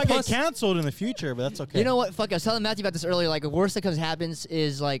 well, you might get canceled in the future, but that's okay. You know what? Fuck. I was telling Matthew about this earlier. Like, the worst that happens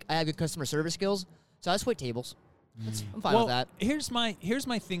is like I have good customer service skills, so I just wait tables. I'm fine with that. Here's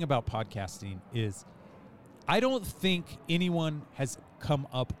my thing about podcasting is, I don't think anyone has come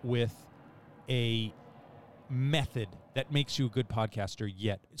up with a method that makes you a good podcaster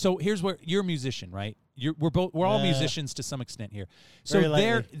yet. So here's where you're a musician, right? We're all musicians to some extent here. So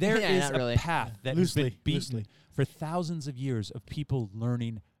there is a path that has been beaten for thousands of years of people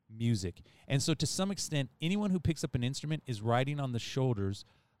learning music. And so to some extent, anyone who picks up an instrument is riding on the shoulders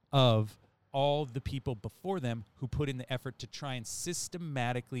of all the people before them who put in the effort to try and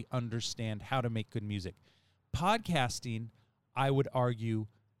systematically understand how to make good music. Podcasting I would argue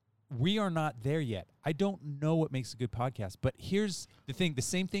we are not there yet. I don't know what makes a good podcast. But here's the thing. The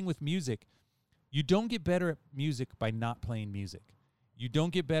same thing with music. You don't get better at music by not playing music. You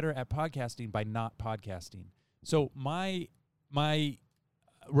don't get better at podcasting by not podcasting. So my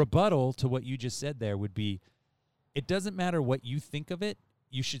rebuttal to what you just said there would be, it doesn't matter what you think of it.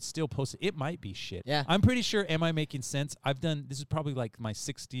 You should still post it. It might be shit. Yeah. I'm pretty sure, am I making sense? This is probably like my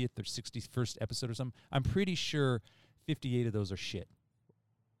 60th or 61st episode or something. I'm pretty sure 58 of those are shit.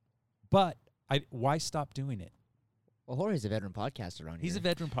 But why stop doing it? Well, Jorge's a veteran podcaster around here. He's a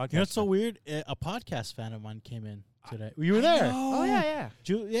veteran podcaster. You know what's so weird? A podcast fan of mine came in today. You were there. Oh, yeah.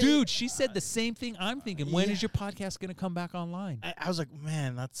 Dude, she said the same thing I'm thinking. When is your podcast going to come back online? I was like,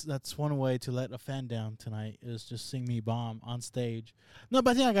 man, that's one way to let a fan down tonight is just sing me bomb on stage. No,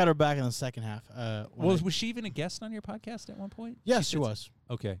 but I think I got her back in the second half. Was she even a guest on your podcast at one point? Yes, she was.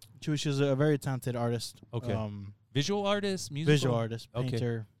 Okay. She was a very talented artist. Okay. Visual artist, musical? Visual artist,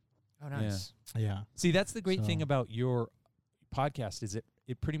 painter. Okay. Oh, nice. Yeah. See, that's the great thing about your podcast is it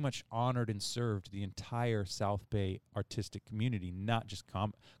pretty much honored and served the entire South Bay artistic community, not just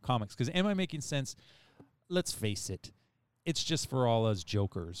comics. Because am I making sense? Let's face it. It's just for all us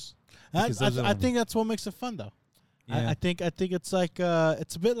jokers. I think that's what makes it fun, though. Yeah. I think it's like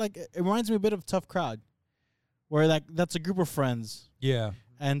it's a bit like it reminds me a bit of Tough Crowd, where like that's a group of friends. Yeah.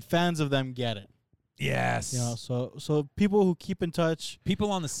 And fans of them get it. Yes. You know, so people who keep in touch.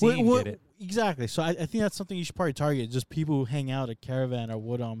 People on the scene get it. Exactly. So I think that's something you should probably target. Just people who hang out at Caravan or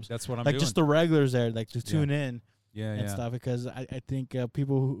Woodhomes. That's what I'm like doing. Just the regulars there, like to tune in. Yeah, and stuff. Because I think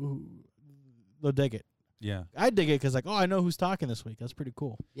people who they'll dig it. Yeah. I dig it because like, oh, I know who's talking this week. That's pretty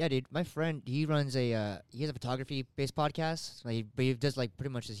cool. Yeah, dude. My friend, he runs he has a photography based podcast. But he does like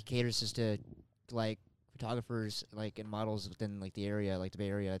pretty much he caters just to like photographers like and models within like the area, like the Bay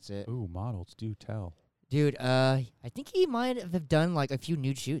Area. That's it. Ooh, models, do tell. Dude, I think he might have done like a few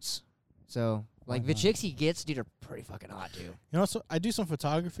nude shoots. So like the chicks he gets, dude, are pretty fucking hot, dude. You know, so I do some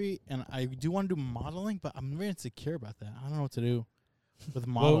photography and I do want to do modeling, but I'm very insecure about that. I don't know what to do with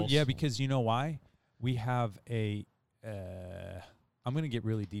models. Well, yeah, because you know why? We have I'm going to get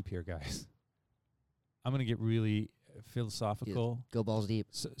really deep here, guys. I'm going to get really philosophical. Yeah, go balls deep.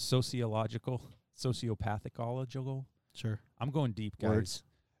 Sociological, sociopathological. Sure. I'm going deep, guys. Words.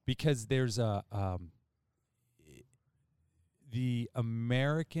 Because there's the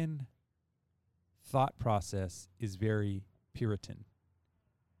American thought process is very Puritan.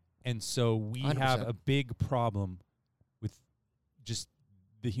 And so we 100%. have a big problem with just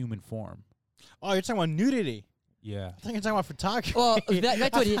the human form. Oh, you're talking about nudity. Yeah. I think you're talking about photography. Well,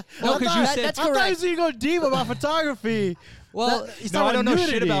 that's what he... No, because you said... That's I thought correct. you go deep about photography. Well, No, I don't know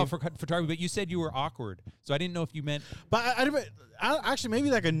shit nudity. about photography, but you said you were awkward. So I didn't know if you meant... But I actually,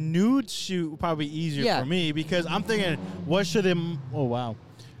 maybe like a nude shoot would probably be easier for me because I'm thinking, what should it... Oh, wow.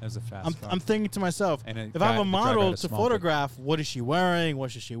 That was a fast I'm thinking to myself, And a if guy- I have a the driver model had a to small photograph, what is she wearing?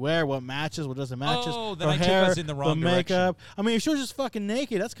 What should she wear? What matches? What doesn't matches? Oh, then her I took hair, us in the wrong makeup. I mean, if she was just fucking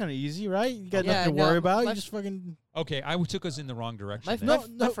naked, that's kind of easy, right? You got nothing to worry about. You just fucking... Okay, I took us in the wrong direction.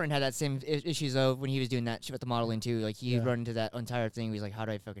 My friend had that same issues though when he was doing that shit with the modeling too. Like he run into that entire thing. He was like, "How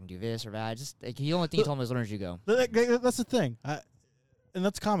do I fucking do this or that?" Just like the only thing he told me was, "Learn as you go." That's the thing, and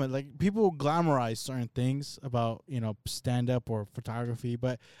that's common. Like people glamorize certain things about stand up or photography,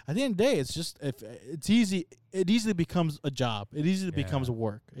 but at the end of the day, it's just it's easy. It easily becomes a job. It easily becomes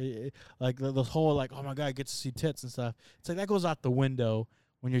work. Like the whole like, oh my god, I get to see tits and stuff. It's like that goes out the window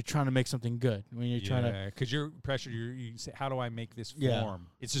when you're trying to make something good. When you're trying to, because you're pressured. You say, how do I make this form? Yeah.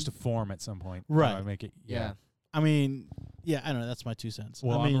 It's just a form at some point. Right. How do I make it. Yeah. I mean, I don't know. That's my 2 cents.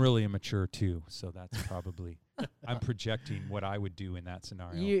 Well, I mean, I'm really immature too, so that's probably I'm projecting what I would do in that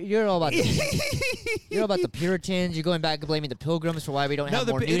scenario. You're all about you're all about the Puritans. You're going back and blaming the Pilgrims for why we don't have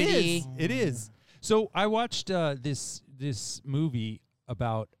more nudity. It is. So I watched this movie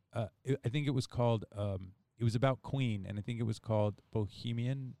about I think it was called it was about Queen, and I think it was called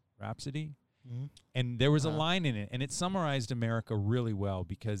Bohemian Rhapsody. Mm-hmm. And there was a line in it, and it summarized America really well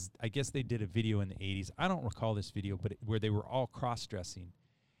because I guess they did a video in the 80s. I don't recall this video, but where they were all cross-dressing.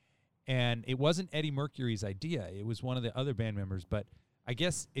 And it wasn't Eddie Mercury's idea. It was one of the other band members, but I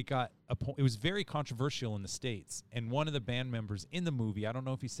guess it got it was very controversial in the States. And one of the band members in the movie, I don't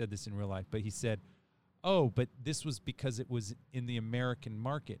know if he said this in real life, but he said, "Oh, but this was because it was in the American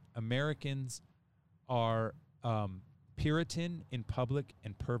market. Americans are Puritan in public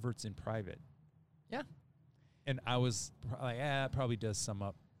and perverts in private." Yeah. And I was like, it probably does sum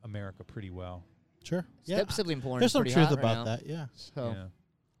up America pretty well. Sure. Sibling porn. There's some pretty truth hot right about now. that. Yeah. So,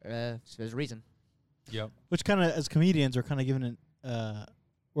 so there's a reason. Yep. Which kind of, as comedians, are kind of given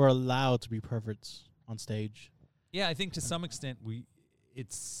we're allowed to be perverts on stage. Yeah, I think to some extent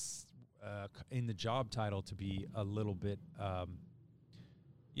it's in the job title to be a little bit.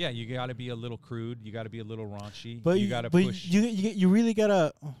 Yeah, you got to be a little crude. You got to be a little raunchy. But you got to push. You really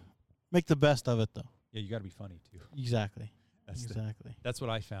gotta make the best of it, though. Yeah, you got to be funny too. Exactly. Exactly. That's what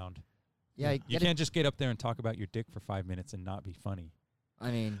I found. Yeah, you can't just get up there and talk about your dick for 5 minutes and not be funny.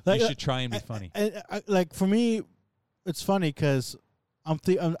 I mean, you should try and be funny. Like for me, it's funny because I'm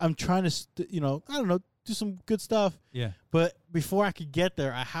trying to I don't know, do some good stuff. Yeah. But before I could get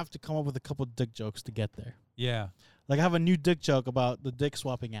there, I have to come up with a couple dick jokes to get there. Yeah. Like I have a new dick joke about the dick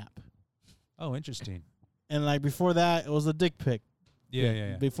swapping app. Oh, interesting. And like before that, it was a dick pic.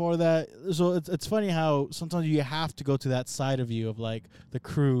 Yeah. Before that, so it's funny how sometimes you have to go to that side of you of like the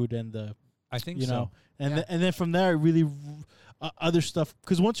crude and the. I think you so. know, and and then from there, really other stuff.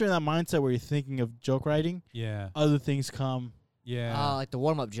 Because once you're in that mindset where you're thinking of joke writing, other things come. Yeah. like the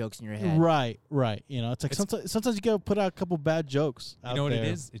warm up jokes in your head. Right. You know, it's like sometimes you gotta put out a couple bad jokes. You know what it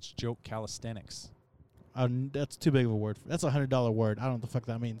is? It's joke calisthenics. That's too big of a word. That's $100 word. I don't know what the fuck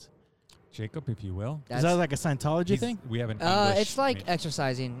that means. Jacob, if you will. Is that like a Scientology thing? We have an it's like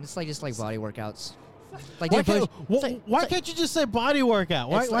exercising. It's like just like body workouts. Like why can't you just say body workout?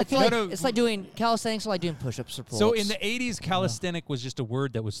 It's like doing calisthenics, like doing push-ups or pull-ups. So in the 80s, calisthenic was just a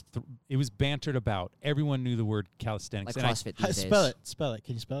word that was it was bantered about. Everyone knew the word calisthenics. Like CrossFit these days. Spell it.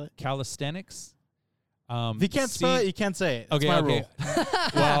 Can you spell it? Calisthenics. If you can't spell it, you can't say it. That's okay. my rule.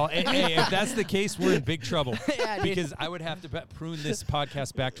 Well, hey, if that's the case, we're in big trouble. Yeah, because I would have to prune this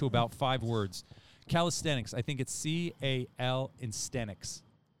podcast back to about 5 words. Calisthenics. I think it's C-A-L in stenics.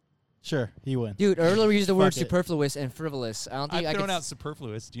 Sure, he wins. Dude, earlier we used the word superfluous and frivolous. I don't think I've thrown out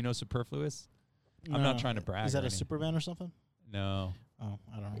superfluous. Do you know superfluous? No. I'm not trying to brag. Is that a Superman or something? No. Oh,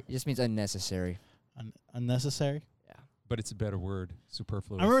 I don't know. It just means unnecessary. Unnecessary? Yeah. But it's a better word,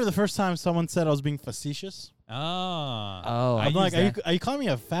 superfluous. I remember the first time someone said I was being facetious. Oh. I'm like, are you calling me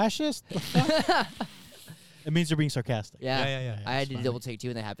a fascist? It means you're being sarcastic. Yeah. I had to double take too,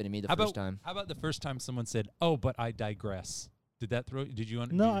 and that happened to me the first time. How about the first time someone said, "Oh, but I digress"? Did that throw? Did you?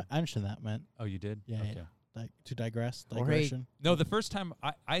 No, I understand that, man. Oh, you did? Yeah. Okay. Yeah. Like to digression. No, the first time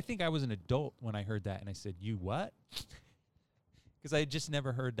I think I was an adult when I heard that, and I said, "You what?" Because I had just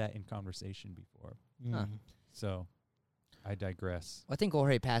never heard that in conversation before. Huh. So, I digress. Well, I think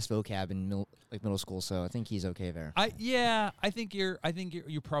Jorge passed vocab in middle school, so I think he's okay there. I think you're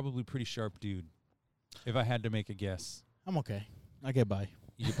probably pretty sharp, dude. If I had to make a guess, I'm okay. I get by.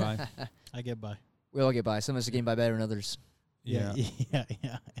 You get by. I get by. We all get by. Some of us are getting by better than others. Yeah.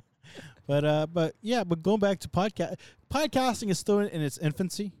 But going back to podcasting is still in its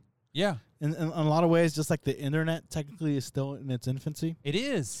infancy. Yeah. In a lot of ways, just like the internet technically is still in its infancy. It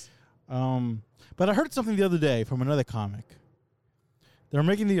is. But I heard something the other day from another comic. They're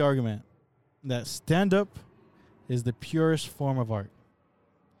making the argument that stand-up is the purest form of art.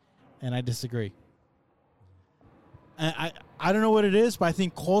 And I disagree. And I don't know what it is, but I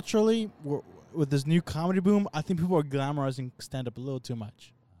think culturally, with this new comedy boom, I think people are glamorizing stand-up a little too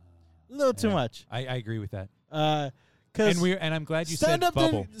much. Too much. I agree with that. And I'm glad you said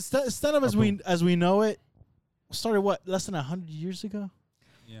bubble. Stand-up as we know it started less than 100 years ago.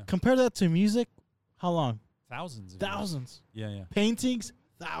 Yeah. Compare that to music, how long? Thousands. Yeah. Paintings,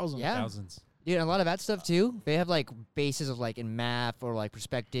 thousands. Yeah. Thousands. Dude, and a lot of that stuff too. They have like bases of like in math or like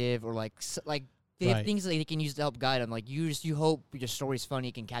perspective or like they have things that they can use to help guide them. Like you hope your story's funny,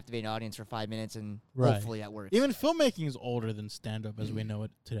 you can captivate an audience for 5 minutes, and hopefully that works. Even filmmaking is older than stand-up as we know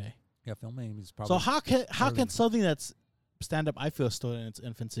it today. Yeah, filmmaking is probably. So how can something that's stand-up, I feel, still in its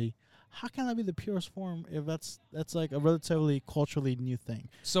infancy, how can that be the purest form if that's like a relatively culturally new thing?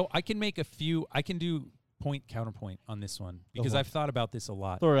 So I can do counterpoint on this one because I've thought about this a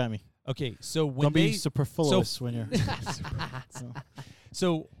lot. Throw it at me. Okay, so when don't be superfluous when you're.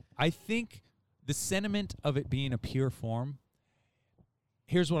 So I think the sentiment of it being a pure form.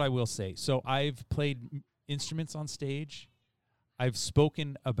 Here's what I will say. So I've played instruments on stage. I've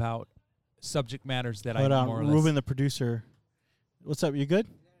spoken about subject matters that I know more or less. Ruben, the producer. What's up? You good?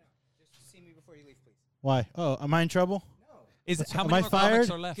 No. Just see me before you leave, please. Why? Oh, am I in trouble? No. How many am I more fired? comics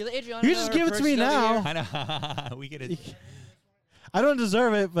are left? You just give it to me now. I know. We get it. I don't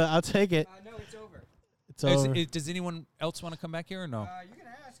deserve it, but I'll take it. No, it's over. It's over. Does anyone else want to come back here or no? You can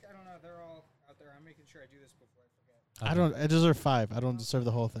ask. I don't know. They're all out there. I'm making sure I do this before I forget. I deserve 5. I don't deserve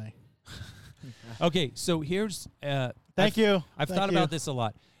the whole thing. Okay, so here's. Thank you. I've thought about this a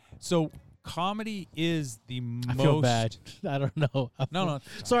lot. So comedy is the most. I feel bad. I don't know. No.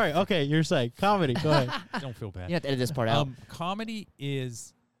 Sorry. Okay, you're saying comedy. Go ahead. Don't feel bad. You have to edit this part out. Comedy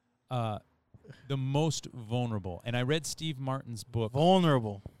is the most vulnerable. And I read Steve Martin's book.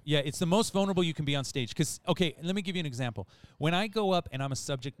 Vulnerable. Yeah, it's the most vulnerable you can be on stage. Because, okay, let me give you an example. When I go up and I'm a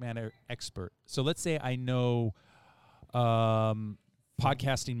subject matter expert, so let's say I know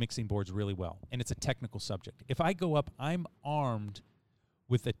podcasting mixing boards really well, and it's a technical subject. If I go up, I'm armed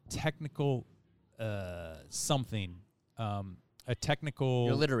with a technical something, a technical...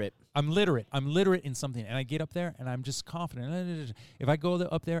 You're literate. I'm literate. I'm literate in something, and I get up there, and I'm just confident. If I go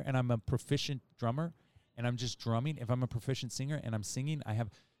up there and I'm a proficient drummer, and I'm just drumming, if I'm a proficient singer and I'm singing, I have...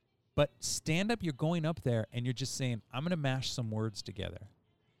 But stand-up, you're going up there, and you're just saying, I'm going to mash some words together.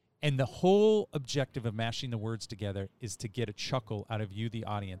 And the whole objective of mashing the words together is to get a chuckle out of you, the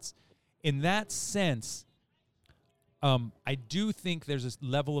audience. In that sense, I do think there's a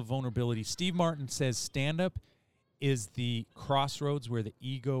level of vulnerability. Steve Martin says stand-up is the crossroads where the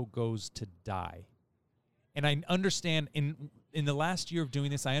ego goes to die. And I understand, in the last year of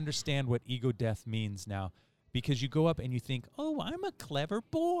doing this, I understand what ego death means now. Because you go up and you think, oh, I'm a clever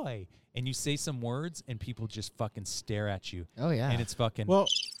boy. And you say some words, and people just fucking stare at you. Oh, yeah. And it's fucking... Well...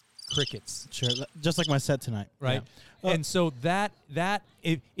 crickets. Sure, just like my set tonight. Right? Yeah. And so that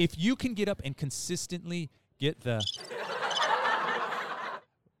if you can get up and consistently get the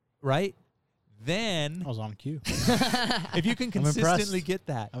right, then I was on cue. if you can consistently get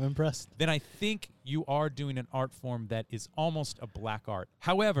that, I'm impressed. then I think you are doing an art form that is almost a black art.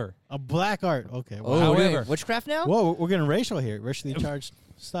 However, A black art. Okay. Oh, However- wait, witchcraft now? Whoa, we're getting racial here. Racially charged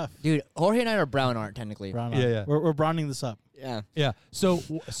stuff. Dude, Jorge and I are brown art, technically. Brown Yeah, art. yeah. We're browning this up. Yeah. yeah. So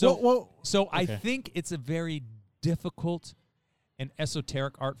Well, I okay. think it's a very difficult and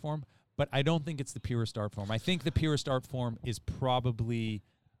esoteric art form, but I don't think it's the purest art form. I think the purest art form is probably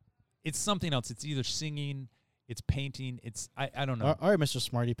it's something else. It's either singing, it's painting, it's I don't know. All right, Mr.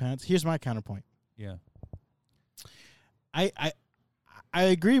 Smarty Pants. Here's my counterpoint. Yeah. I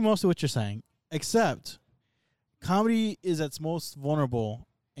agree most of what you're saying, except comedy is at its most vulnerable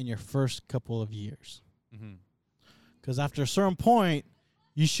in your first couple of years. Mm-hmm. Because after a certain point,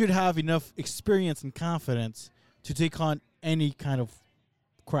 you should have enough experience and confidence to take on any kind of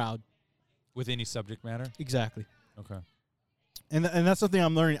crowd. With any subject matter? Exactly. Okay. And that's something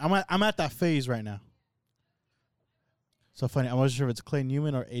I'm learning. I'm at that phase right now. So funny. I wasn't sure if it's Clay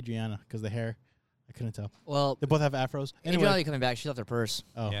Newman or Adriana because the hair, I couldn't tell. Well, They both have afros. Adriana Anyway, coming back. She left her purse.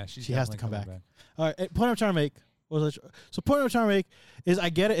 Yeah, she's she has to definitely come back. coming All right. Point I'm trying to make. Point I'm trying to make is I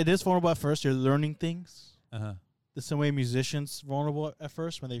get it. It is vulnerable at first. You're learning things. Uh-huh. The same way musicians vulnerable at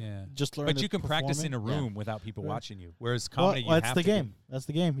first when they just learn. But you can practice in a performing. room without people Yeah. watching you. Whereas comedy, Well, you that's have the to be- game. That's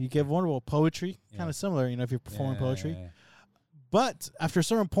the game. You get vulnerable. Poetry, Yeah. kind of similar. You know, if you're performing poetry. Yeah. But after a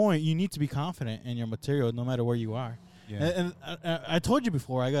certain point, you need to be confident in your material, no matter where you are. Yeah. And I told you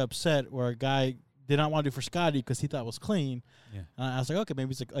before, I got upset where a guy did not want to do for Scotty because he thought it was clean. Yeah. And I was like, okay,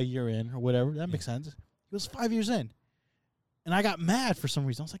 maybe it's like a year in or whatever. That makes sense. He was 5 years in. And I got mad for some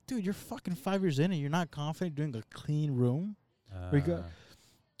reason. I was like, dude, you're fucking 5 years in and you're not confident doing a clean room. And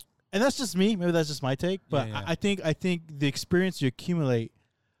that's just me. Maybe that's just my take. But Yeah. I think the experience you accumulate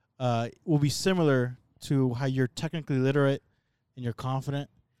will be similar to how you're technically literate and you're confident.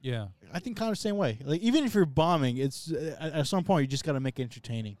 Yeah. I think kind of the same way. Like even if you're bombing, it's at some point you just got to make it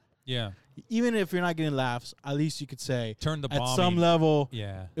entertaining. Yeah. Even if you're not getting laughs, at least you could say Turn the at bombing. some level,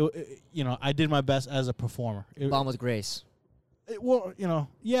 Yeah. I did my best as a performer. Bomb with grace.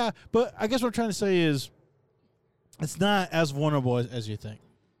 Yeah. But I guess what I'm trying to say is, it's not as vulnerable as you think.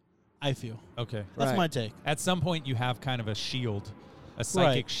 I feel Okay. that's Right. my take. At some point, you have kind of a shield, a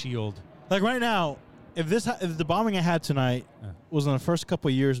psychic shield. Like right now, if the bombing I had tonight was in the first couple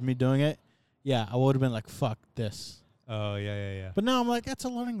of years of me doing it, yeah, I would have been like, fuck this. Oh, yeah. But now I'm like, that's a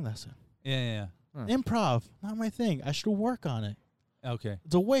learning lesson. Yeah. Improv, not my thing. I should work on it. Okay.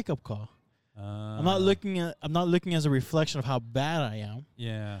 It's a wake up call. I'm not looking as a reflection of how bad I am.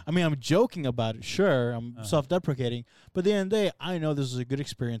 Yeah. I mean, I'm joking about it. Sure, I'm self-deprecating, but at the end of the day, I know this is a good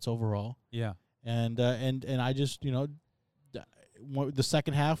experience overall. Yeah. And I just the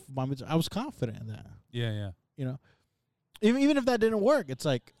second half, I was confident in that. Yeah. Even if that didn't work, it's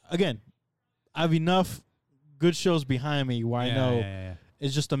like, again, I have enough good shows behind me where I know Yeah.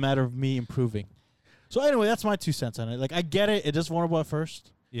 it's just a matter of me improving. So anyway, that's my 2 cents on it. Like I get it; it is vulnerable at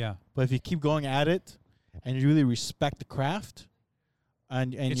first, Yeah. but if you keep going at it and you really respect the craft,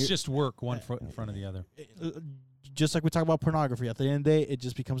 and It's just work one foot in front of the other. just like we talk about pornography, at the end of the day, it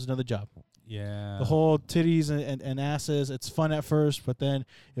just becomes another job. Yeah. The whole titties and asses, it's fun at first, but then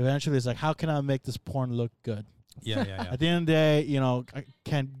eventually it's like, how can I make this porn look good? Yeah. At the end of the day,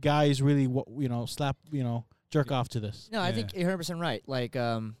 can guys really, slap, jerk off to this? No, I think you're 100% right. Like,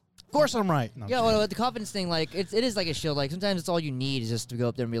 Of course I'm right. No, yeah, well, the confidence thing, like, it is like a shield. Like, sometimes it's all you need is just to go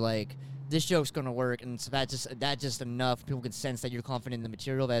up there and be like, this joke's gonna work, and so that just enough people can sense that you're confident in the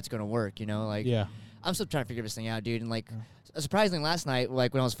material that it's gonna work. You know, like I'm still trying to figure this thing out, dude. And like surprisingly, last night,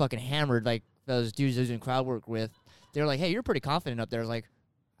 like when I was fucking hammered, like those dudes I was doing crowd work with, they were like, "Hey, you're pretty confident up there." I was like,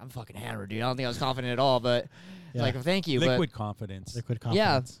 "I'm fucking hammered, dude. I don't think I was confident at all." But like, well, thank you. Liquid confidence.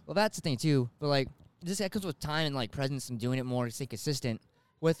 Yeah, well, that's the thing too. But like, that comes with time and like presence and doing it more, stay consistent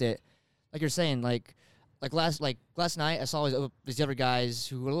with it. Like you're saying, like last night, I saw these other guys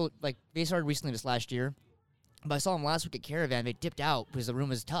who were a little, like, they started recently this last year, but I saw them last week at Caravan. They dipped out because the room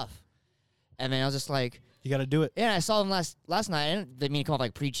was tough, and then I was just like, you got to do it. Yeah, I saw them last night. I didn't mean to come off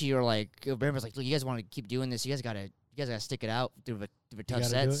like preachy or like. Brandon was like, "Look, you guys want to keep doing this? You guys gotta stick it out through the tough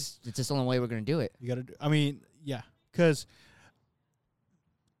sets. It's just the only way we're gonna do it." You gotta. I mean, yeah, because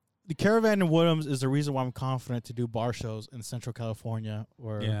the Caravan in Woodhams is the reason why I'm confident to do bar shows in Central California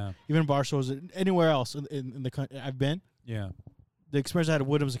or even bar shows anywhere else in the country I've been. Yeah. The experience I had at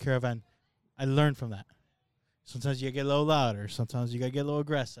Woodhams and Caravan, I learned from that. Sometimes you gotta get a little louder. Sometimes you gotta get a little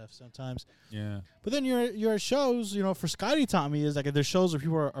aggressive. Sometimes. Yeah. But then you're at shows, for Scotty taught me is like if there's shows where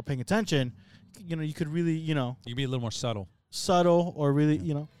people are paying attention, you could really, You can be a little more subtle. Or really,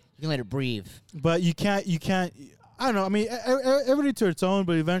 You can let it breathe. But you can't, I don't know. I mean, everybody to its own,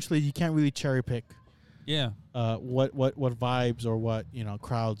 but eventually you can't really cherry pick. Yeah. What vibes or what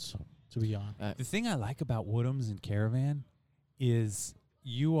crowds to be on. The thing I like about Woodhams and Caravan is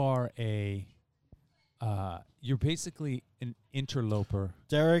you are you're basically an interloper.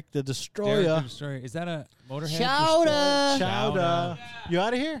 Derek the Destroyer. Derek the Destroyer. Is that a Motorhead? Chowder. You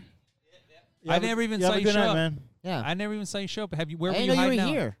out of here? I never even saw you show up. Man. Yeah. I never even saw you show up. Where were I you know hiding you were out?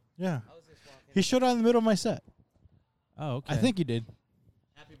 here. Yeah. He showed up in the middle of my set. Oh, okay. I think he did.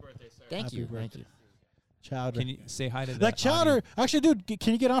 Happy birthday, sir. Thank you. Chowder. Can you say hi to Like Chowder? audience? Actually, dude,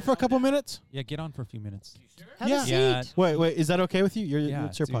 can you get on for a couple minutes? Yeah, get on for a few minutes. Sure? Have a seat. Yeah. Wait, is that okay with you?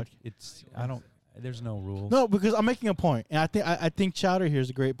 It's your dude, podcast. There's no rules. No, because I'm making a point, and I think Chowder here is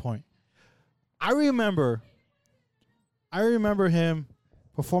a great point. I remember him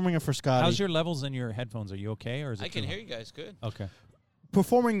performing it for Scotty. How's your levels in your headphones? Are you okay, or is it? I can hear you guys good. Okay.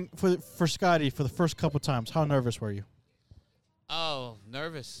 Performing for Scotty for the first couple times. How nervous were you? Oh,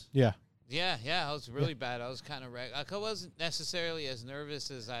 nervous. Yeah. Yeah, I was really bad. I was kind of I wasn't necessarily as nervous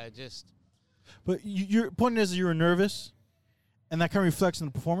as I just. But your point is you were nervous, and that kind of reflects in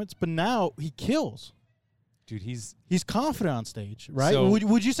the performance. But now he kills. Dude, he's confident on stage, right? So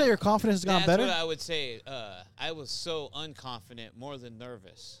would you say your confidence has gotten better? That's what I would say. I was so unconfident more than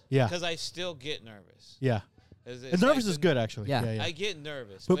nervous. Yeah. Because I still get nervous. Yeah. And nervous is good, actually. Yeah. I get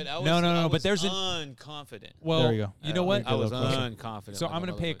nervous, But but I was, no, I but was there's unconfident. well. There you go. You know what? I was closer. unconfident. So like I'm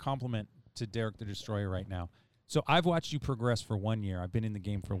going to pay a motherfucker. compliment to Derek the Destroyer right now. So I've watched you progress for 1 year. I've been in the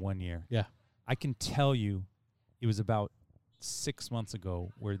game for 1 year. Yeah. I can tell you, it was about 6 months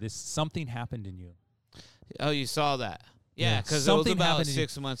ago where something happened in you. Oh, you saw that? Yeah, Yeah. because it was Something about happened to you.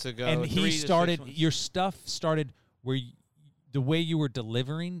 6 months ago. And 3 he to 6 started, months. your stuff started where the way you were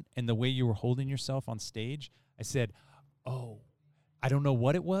delivering and the way you were holding yourself on stage. I said, oh, I don't know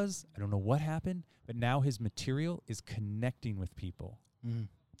what it was. I don't know what happened, but now his material is connecting with people. Mm.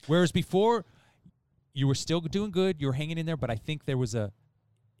 Whereas before, you were still doing good. You were hanging in there, but I think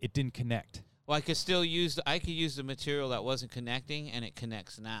it didn't connect. Well, I could use the material that wasn't connecting, and it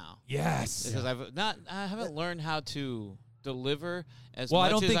connects now. Yes. Because I haven't learned how to deliver as Well, I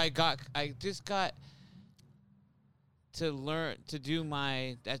much don't as think- I got. I just got to learn to do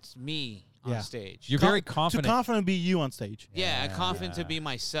that's me on Yeah. stage. You're very confident. Too confident to be you on stage. Yeah, I'm confident to be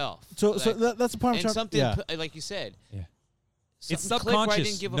myself. So Like- that's the point I'm and trying something yeah. like you said. Yeah. It's subconscious. I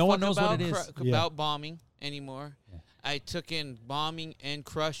didn't give a No one fuck knows about what it is. Yeah. about bombing anymore. Yeah. I took in bombing and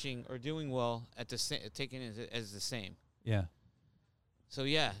crushing or doing well at the taking it as the same. Yeah. So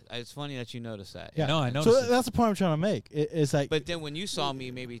yeah, it's funny that you noticed that. Yeah. No, I noticed So it. that's the point I'm trying to make. It's like, But then when you saw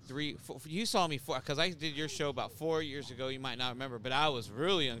me, maybe you saw me because I did your show about 4 years ago. You might not remember, but I was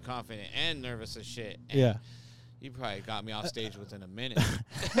really unconfident and nervous as shit. And yeah. you probably got me off stage within a minute.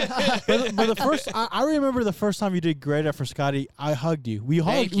 but the first, I remember the first time you did great at for Scotty, I hugged you. We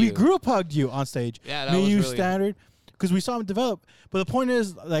Thank we you. group hugged you on stage. Yeah, that Me and was you really- standard because we saw him develop. But the point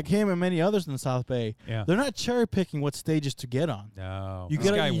is, like him and many others in the South Bay, Yeah. they're not cherry picking what stages to get on. No. You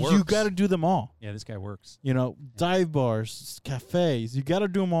This guy works. you gotta do them all. Yeah, this guy works. Dive bars, cafes. You gotta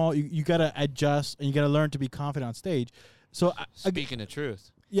do them all. You gotta adjust, and you gotta learn to be confident on stage. So Speaking the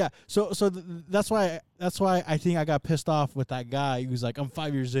truth. yeah, that's why I think I got pissed off with that guy who's like, I'm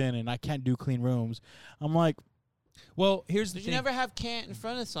 5 years in and I can't do clean rooms. I'm like, Well, here's the Did thing. you never have can't in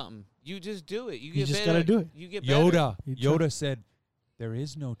front of something? You just do it. You just better. gotta do it. You get better. Yoda said, there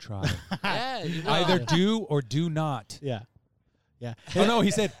is no try. Yeah. You know. Either do or do not. yeah, Yeah. Oh no,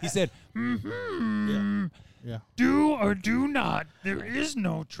 he said. Yeah. Do or do not. There is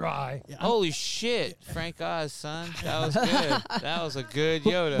no try. Yeah. Holy shit, Frank Oz, son. That was good. That was a good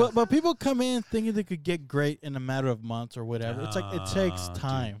Yoda. But people come in thinking they could get great in a matter of months or whatever. It's like it takes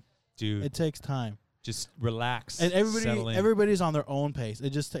time. Dude. It takes time. Just relax. And settle in. everybody's on their own pace.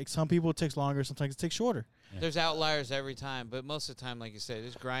 It just takes some people it takes longer, sometimes it takes shorter. There's outliers every time, but most of the time, like you said,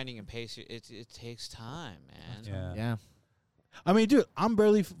 it's grinding and pace. It takes time, man. Yeah. I mean, dude, I'm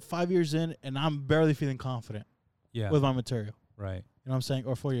barely 5 years in, and I'm barely feeling confident with my material. Right. You know what I'm saying?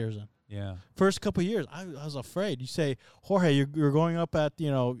 Or 4 years in. Yeah. First couple of years, I was afraid. You say, Jorge, you're going up at,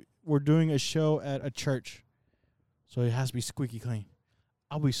 we're doing a show at a church, so it has to be squeaky clean.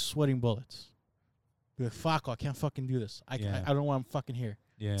 I'll be sweating bullets. Be like, fuck, I can't fucking do this. I don't know why I'm fucking here.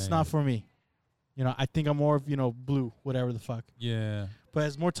 Yeah. It's not for me. I think I'm more of, blue, whatever the fuck. Yeah. But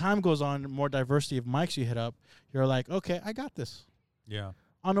as more time goes on, more diversity of mics you hit up, you're like, okay, I got this. Yeah.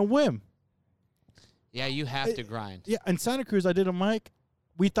 On a whim. Yeah, you have to grind. Yeah, in Santa Cruz, I did a mic.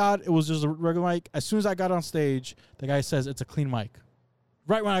 We thought it was just a regular mic. As soon as I got on stage, the guy says it's a clean mic.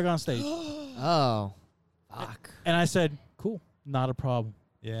 Right when I got on stage. Oh, fuck. And I said, cool, not a problem.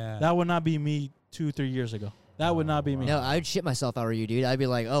 Yeah. That would not be me 2-3 years ago. That would not be me. No, I'd shit myself if I were you, dude. I'd be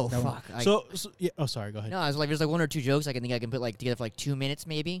like, oh, fuck. So yeah. Oh, sorry. Go ahead. No, I was like, there's like 1 or 2 jokes I can put like together for like 2 minutes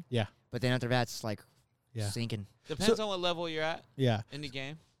maybe. Yeah. But then after that, it's like Yeah. sinking. Depends on what level you're at Yeah. in the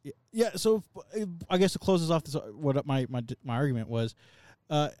game. Yeah. So I guess to close this off, what my argument was,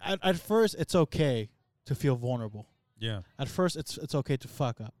 at first it's okay to feel vulnerable. Yeah. At first it's okay to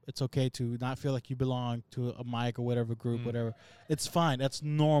fuck up. It's okay to not feel like you belong to a mic or whatever group, whatever. It's fine. That's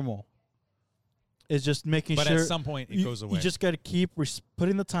normal. It's just making sure. But at some point it goes away. You just got to keep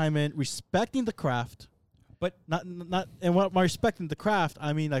putting the time in, respecting the craft. But not and what by respecting the craft,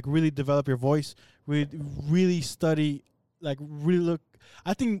 I mean like really develop your voice, really study, like really look.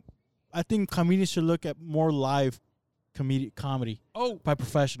 I think comedians should look at more live comedy. By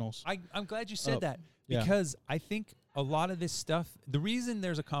professionals. I'm glad you said that because I think a lot of this stuff. The reason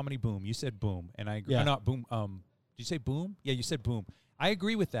there's a comedy boom, you said boom, and I agree. Yeah. Not boom. Did you say boom? Yeah, you said boom. I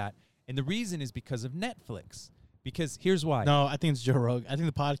agree with that, and the reason is because of Netflix. Because here's why. No, I think it's Joe Rogan. I think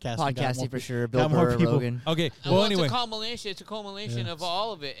the podcasting for sure. Bill got more Burr, people. Rogan. Okay. Well, anyway, it's a culmination of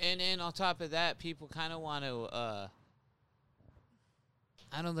all of it, and on top of that, people kind of want to.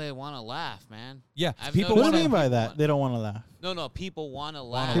 I don't know. They want to laugh, man. Yeah. People. What do you mean by that? They don't want to laugh. No. People want to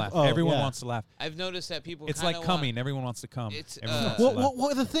want laugh. to laugh. Oh, Everyone yeah. wants to laugh. I've noticed that people. It's like coming. Everyone wants to come. It's, Everyone wants to laugh.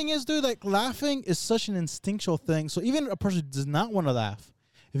 Well, the thing is, dude, like laughing is such an instinctual thing. So even a person who does not want to laugh,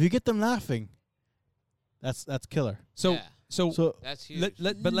 if you get them laughing, that's killer. So that's huge.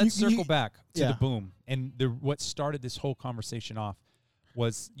 but let's circle back to yeah. the boom. And what started this whole conversation off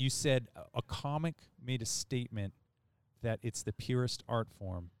was you said a comic made a statement that it's the purest art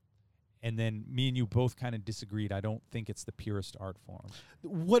form. And then me and you both kind of disagreed. I don't think it's the purest art form.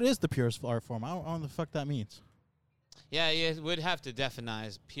 What is the purest art form? I don't know what the fuck that means. Yeah, we'd have to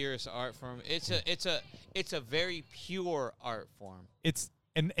definize purest art form. It's a very pure art form.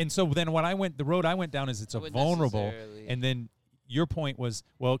 And so then the road I went down is it's a vulnerable. And then your point was,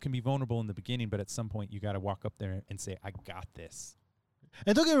 well, it can be vulnerable in the beginning, but at some point you got to walk up there and say, I got this.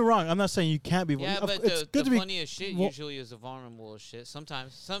 And don't get me wrong, I'm not saying you can't be. Yeah, but it's good the to be funniest shit usually is the vulnerable shit.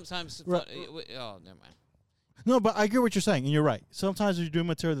 Sometimes. Right. Oh, never mind. No, but I get what you're saying, and you're right. Sometimes you're doing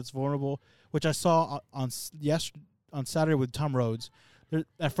material that's vulnerable, which I saw on Saturday with Tom Rhodes.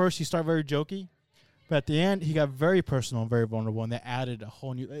 At first, he started very jokey, but at the end, he got very personal and very vulnerable, and they added a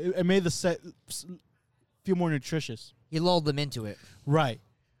whole new. It made the set feel more nutritious. He lulled them into it. Right,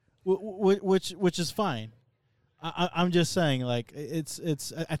 which is fine. I'm just saying, like it's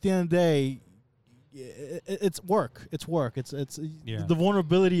at the end of the day, it's work. It's work. It's the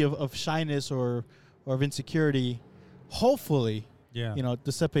vulnerability of shyness or of insecurity. Hopefully,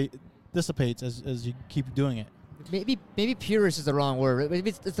 dissipates as you keep doing it. Maybe purist is the wrong word.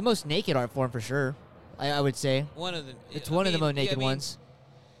 Maybe it's the most naked art form for sure. I would say it's one of the most naked ones.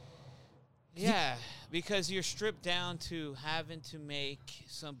 Yeah, because you're stripped down to having to make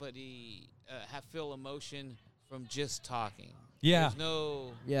somebody feel emotion from just talking. Yeah.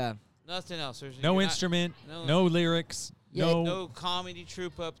 There's nothing else. There's no instrument, no lyrics, no comedy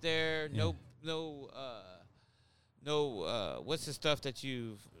troupe up there, no what's the stuff that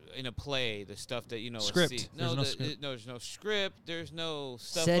you've in a play, the stuff that script. There's no script, there's no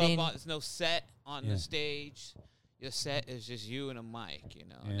stuff setting. there's no set on the stage. your set is just you and a mic, you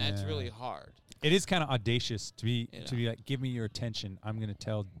know, and that's really hard. It is kind of audacious to be like, give me your attention. I'm going to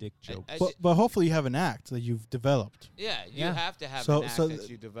tell dick jokes. But hopefully you have an act that you've developed. Yeah, you have to have an act that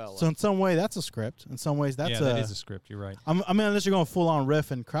you develop. So in some way, that's a script. In some ways, that's that is a script. You're right. I mean, unless you're going full on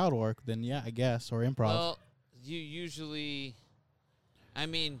riff and crowd work, then yeah, I guess, or improv. Well, you usually, I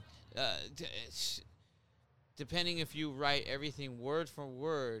mean, depending if you write everything word for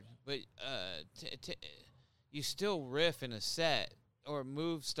word, but you still riff in a set or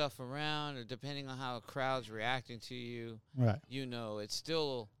move stuff around, or depending on how a crowd's reacting to you. Right. You know, it's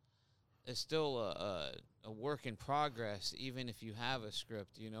still a work in progress, even if you have a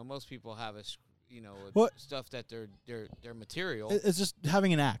script. You know, most people have stuff that they're material. It's just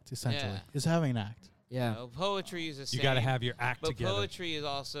having an act, essentially. Yeah. It's having an act. Yeah. You know, poetry is the same. You got to have your act but together. Poetry is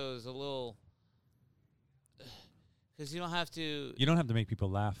also a little, because you don't have to. You don't have to make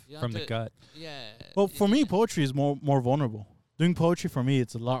people laugh from the gut. Yeah. Well, for me, poetry is more vulnerable. Doing poetry for me,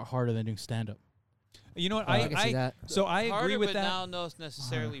 it's a lot harder than doing stand up. You know what? I can see that. So I agree with but that. now not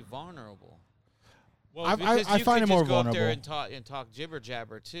necessarily vulnerable. Well, I find it more vulnerable. You could just go up there and talk jibber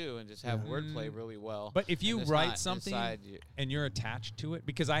jabber too, and just have wordplay really well. But if you write something and you're attached to it,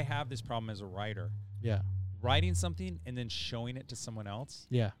 because I have this problem as a writer. Yeah. Writing something and then showing it to someone else.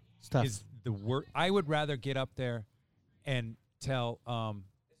 Yeah. It's tough. Is the word. I would rather get up there and tell.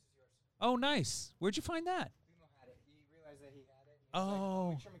 Oh, nice. Where'd you find that? He realized that he had it.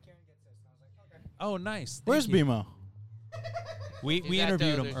 Oh. Make sure McCarran gets this. And I was like, okay. Oh, nice. Where's BMO? We got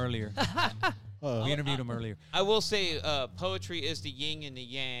interviewed the him earlier. We interviewed him earlier. I will say, poetry is the yin and the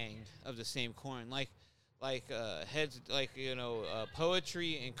yang of the same coin.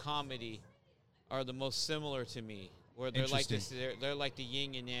 Poetry and comedy are the most similar to me, where they're like this. They're like the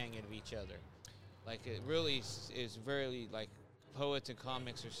yin and yang of each other. Like it really is very like poets and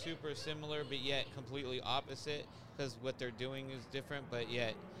comics are super similar, but yet completely opposite because what they're doing is different. But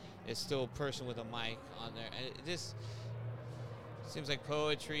yet it's still a person with a mic on there, and it just seems like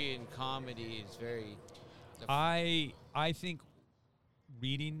poetry and comedy is very different. I think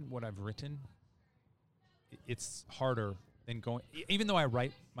reading what I've written, it's harder than going. Even though I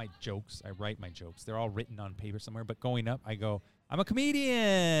write my jokes, they're all written on paper somewhere. But going up, I go, I'm a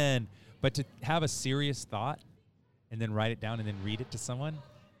comedian. But to have a serious thought and then write it down and then read it to someone,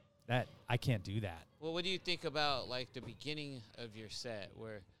 that I can't do that. Well, what do you think about like the beginning of your set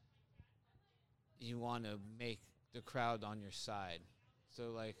where you want to make the crowd on your side? So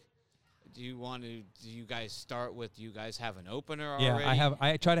like, do you guys start with, do you guys have an opener already? Yeah,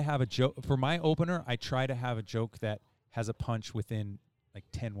 I try to have a joke. For my opener, I try to have a joke that has a punch within like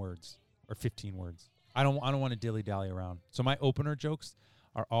 10 words or 15 words. I don't want to dilly-dally around. So my opener jokes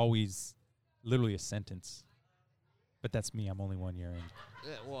are always literally a sentence. But that's me. I'm only 1 year in.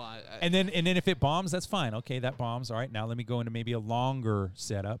 And then if it bombs, that's fine. Okay, that bombs. All right, now let me go into maybe a longer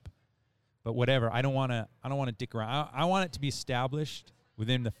setup. But whatever. I don't want to dick around. I want it to be established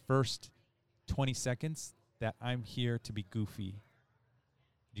within the first 20 seconds that I'm here to be goofy.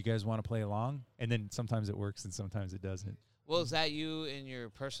 Do you guys want to play along? And then sometimes it works and sometimes it doesn't. Well, is that you in your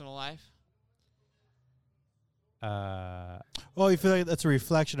personal life? Well, you feel like that's a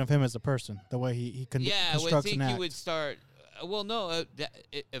reflection of him as a person, the way he constructs I think an act. you would start. Well, no,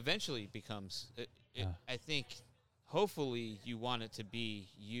 it eventually becomes. I think, hopefully, you want it to be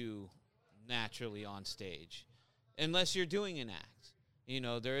you naturally on stage, unless you're doing an act. You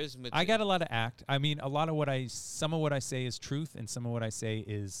know, there is. I got a lot of act. I mean, some of what I say is truth, and some of what I say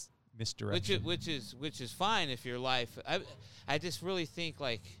is misdirection. Which is fine if your life. I just really think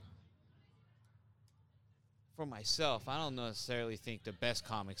like. For myself, I don't necessarily think the best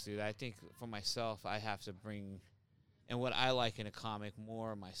comics do that. I think for myself, I have to bring, and what I like in a comic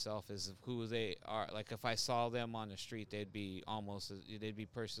more myself is who they are. Like if I saw them on the street, they'd be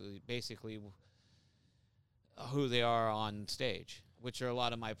basically who they are on stage, which are a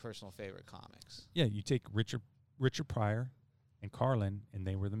lot of my personal favorite comics. Yeah, you take Richard Pryor and Carlin, and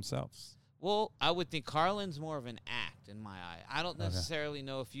they were themselves. Well, I would think Carlin's more of an act in my eye. I don't necessarily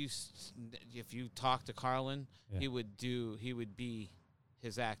know if you talk to Carlin, he would be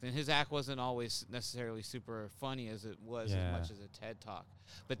his act, and his act wasn't always necessarily super funny as it was as much as a TED Talk.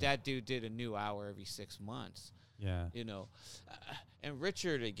 But that dude did a new hour every 6 months. Yeah, you know, and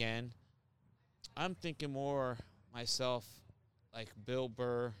Richard again. I'm thinking more myself, like Bill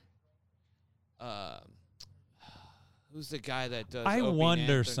Burr. Who's the guy that does? I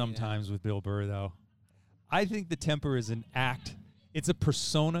wonder sometimes with Bill Burr, though. I think the temper is an act. It's a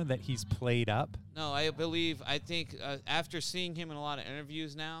persona that he's played up. No, I think after seeing him in a lot of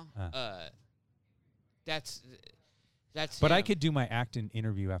interviews now, But I could do my acting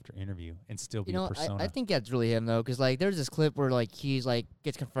interview after interview and still be a persona. I think that's really him though, because like there's this clip where like he's like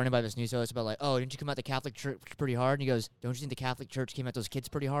gets confronted by this news host about like, oh, didn't you come out the Catholic Church pretty hard? And he goes, don't you think the Catholic Church came at those kids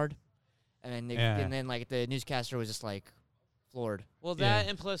pretty hard? And then like the newscaster was just like floored. Well, that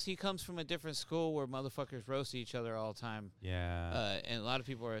and plus he comes from a different school where motherfuckers roast each other all the time. Yeah. And a lot of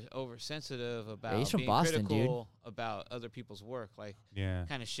people are oversensitive about he's from being Boston, critical about other people's work, like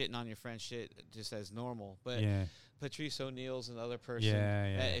kind of shitting on your friend's shit just as normal. But Patrice O'Neal's another person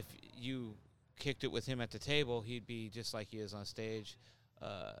that if you kicked it with him at the table, he'd be just like he is on stage.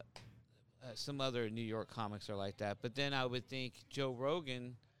 Some other New York comics are like that. But then I would think Joe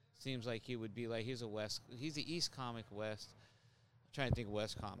Rogan seems like he would be like he's the East comic West. I'm trying to think of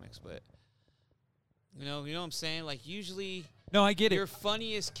West comics, but you know what I'm saying? Like usually I get your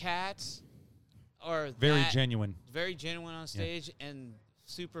funniest cats are very genuine on stage and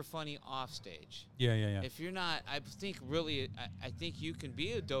super funny off stage. Yeah. If you're not, I think really, I think you can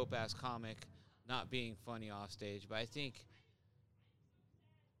be a dope ass comic not being funny off stage, but I think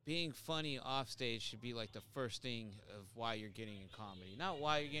being funny off stage should be like the first thing of why you're getting in comedy. Not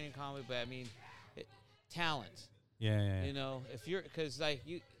why you're getting in comedy, but I mean talent. Yeah. You know, if you're just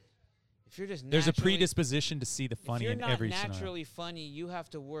there's a predisposition to see the funny in every If you're not scenario. naturally funny, you have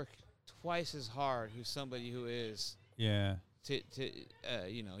to work twice as hard who's somebody who is. Yeah.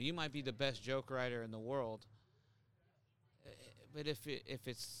 You might be the best joke writer in the world, but if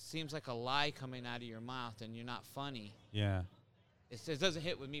it seems like a lie coming out of your mouth and you're not funny, it doesn't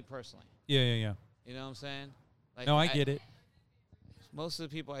hit with me personally. Yeah. You know what I'm saying? Like, I get it. Most of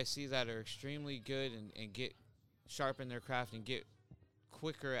the people I see that are extremely good and get sharpen their craft and get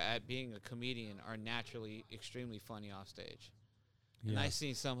quicker at being a comedian are naturally extremely funny off stage. And I've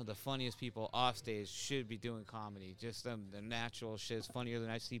seen some of the funniest people off stage should be doing comedy. Just the natural shit is funnier than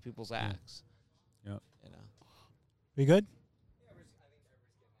I see people's acts. Yeah. You know. We good?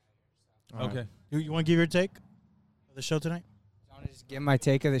 All okay. Right. You want to give your take of the show tonight? I want to just give my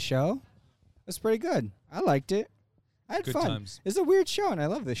take of the show. It's pretty good. I liked it. I had fun. Times. It's a weird show, and I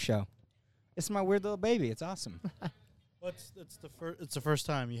love this show. It's my weird little baby. It's awesome. Well, it's the first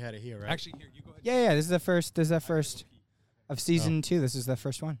time you had it here, right? Actually, here you go ahead. Yeah. This is the first. This is the first of season 2. This is the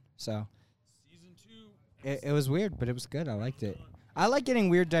first one. So Season 2. it was weird, but it was good. I liked it. I like getting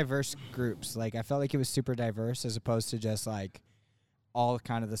weird, diverse groups. Like I felt like it was super diverse as opposed to just like all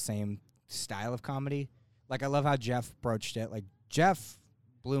kind of the same style of comedy. Like I love how Jeff broached it. Like Jeff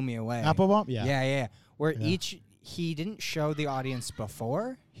blew me away. Applebaum? Yeah. Yeah. Where he didn't show the audience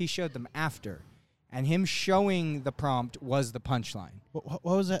before, he showed them after. And him showing the prompt was the punchline. What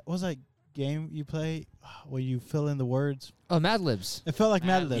was that? What was that game you play where you fill in the words? Oh, Mad Libs. It felt like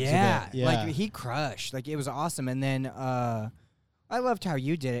Mad Libs. Yeah. A bit. Like he crushed. Like it was awesome. And then I loved how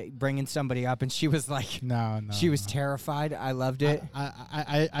you did it, bringing somebody up, and she was like, no, she was terrified. I loved it.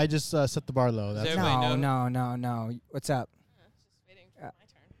 I just set the bar low. That's No. What's up? Just waiting for my turn.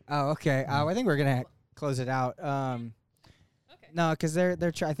 Oh, okay. I think we're gonna close it out. Okay. No, because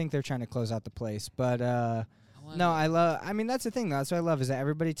I think they're trying to close out the place. But no, I mean that's the thing. That's what I love is that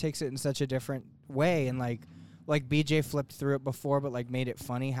everybody takes it in such a different way, and like BJ flipped through it before, but like made it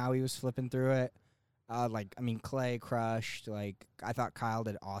funny how he was flipping through it. Clay crushed. Like I thought Kyle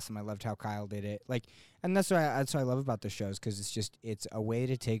did awesome. I loved how Kyle did it. Like, and that's what I love about the shows because it's a way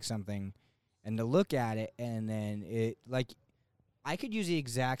to take something and to look at it, and then it like I could use the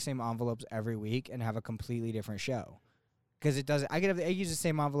exact same envelopes every week and have a completely different show. Because it doesn't. I use the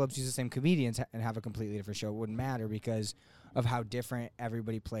same envelopes, use the same comedians, and have a completely different show. It wouldn't matter because of how different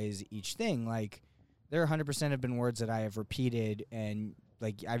everybody plays each thing. Like there 100% have been words that I have repeated, and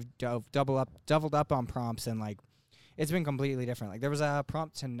like I've doubled up on prompts, and like it's been completely different. Like there was a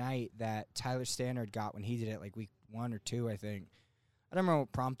prompt tonight that Tyler Stannard got when he did it like week 1 or 2, I think. I don't remember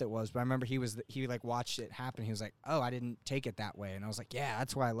what prompt it was, but I remember he watched it happen. He was like, "Oh, I didn't take it that way," and I was like, "Yeah,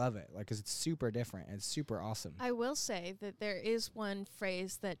 that's why I love it. Like, because it's super different. And it's super awesome." I will say that there is one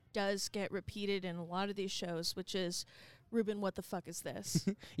phrase that does get repeated in a lot of these shows, which is, "Ruben, what the fuck is this?"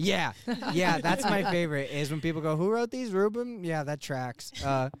 Yeah, that's my favorite. Is when people go, "Who wrote these, Ruben?" Yeah, that tracks.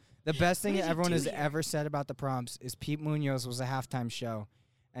 The best thing that everyone has ever said about the prompts is Pete Munoz was a halftime show,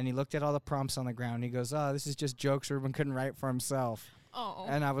 and he looked at all the prompts on the ground. And he goes, "Oh, this is just jokes Ruben couldn't write for himself." Oh.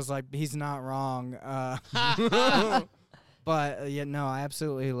 And I was like, he's not wrong. But I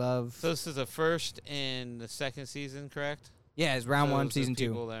absolutely love. So this is the first and the second season, correct? Yeah, it's round so 1, season 2.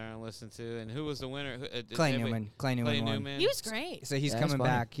 People that are listening to, and who was the winner? Clay Newman. Clay Newman won. He was great. So he's coming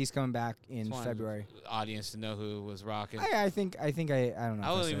back. He's coming back in February. Audience to know who was rocking. I think I don't know.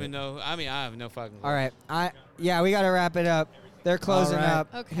 I don't even know. I mean, I have no fucking clue. All right. We got to wrap it up. They're closing All right.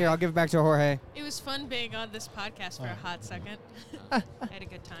 up. Okay. Here, I'll give it back to Jorge. It was fun being on this podcast for a hot second. I had a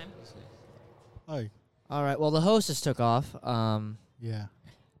good time. Oh, All right. Well, the hostess took off. yeah.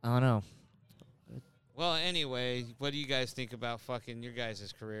 I don't know. Well, anyway, what do you guys think about fucking your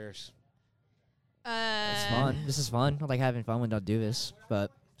guys' careers? It's fun. This is fun. I like having fun when I do this,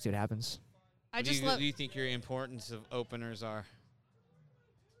 but see what happens. I just do love. you think your importance of openers are?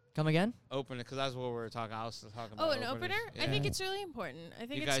 Come again? Opener, because that's what we were talking. I was talking Oh, about. an openers. opener? Yeah. I think it's really important. I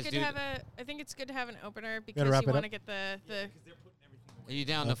think You it's guys good do to have I think it's good to have an opener because wrap you it want to up? get the. Are you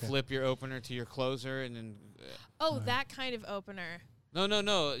down Okay. to flip your opener to your closer and then? Oh, that kind of opener.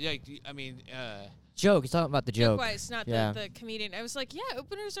 No. Yeah, I mean, Joke. He's talking about the joke. Joke-wise, not Yeah. the comedian. I was like, yeah,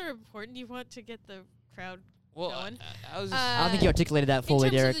 openers are important. You want to get the crowd well, going. I was. Just, I don't think you articulated that fully,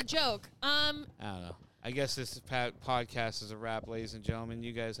 in terms Derek. of the joke, I don't know. I guess this podcast is a wrap, ladies and gentlemen.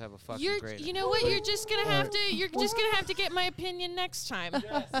 You guys have a fucking great. you know what? You're just gonna have to. You're just gonna have to get my opinion next time.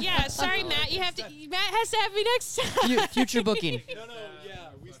 Yeah, sorry, Matt. You have to. Matt has to have me next time. Future booking. No, yeah,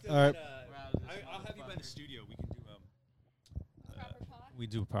 we still. All right. I'll have you by the studio. We can do we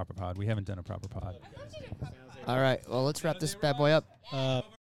do a proper pod. We haven't done a proper pod. All right. Well, let's wrap this bad boy up.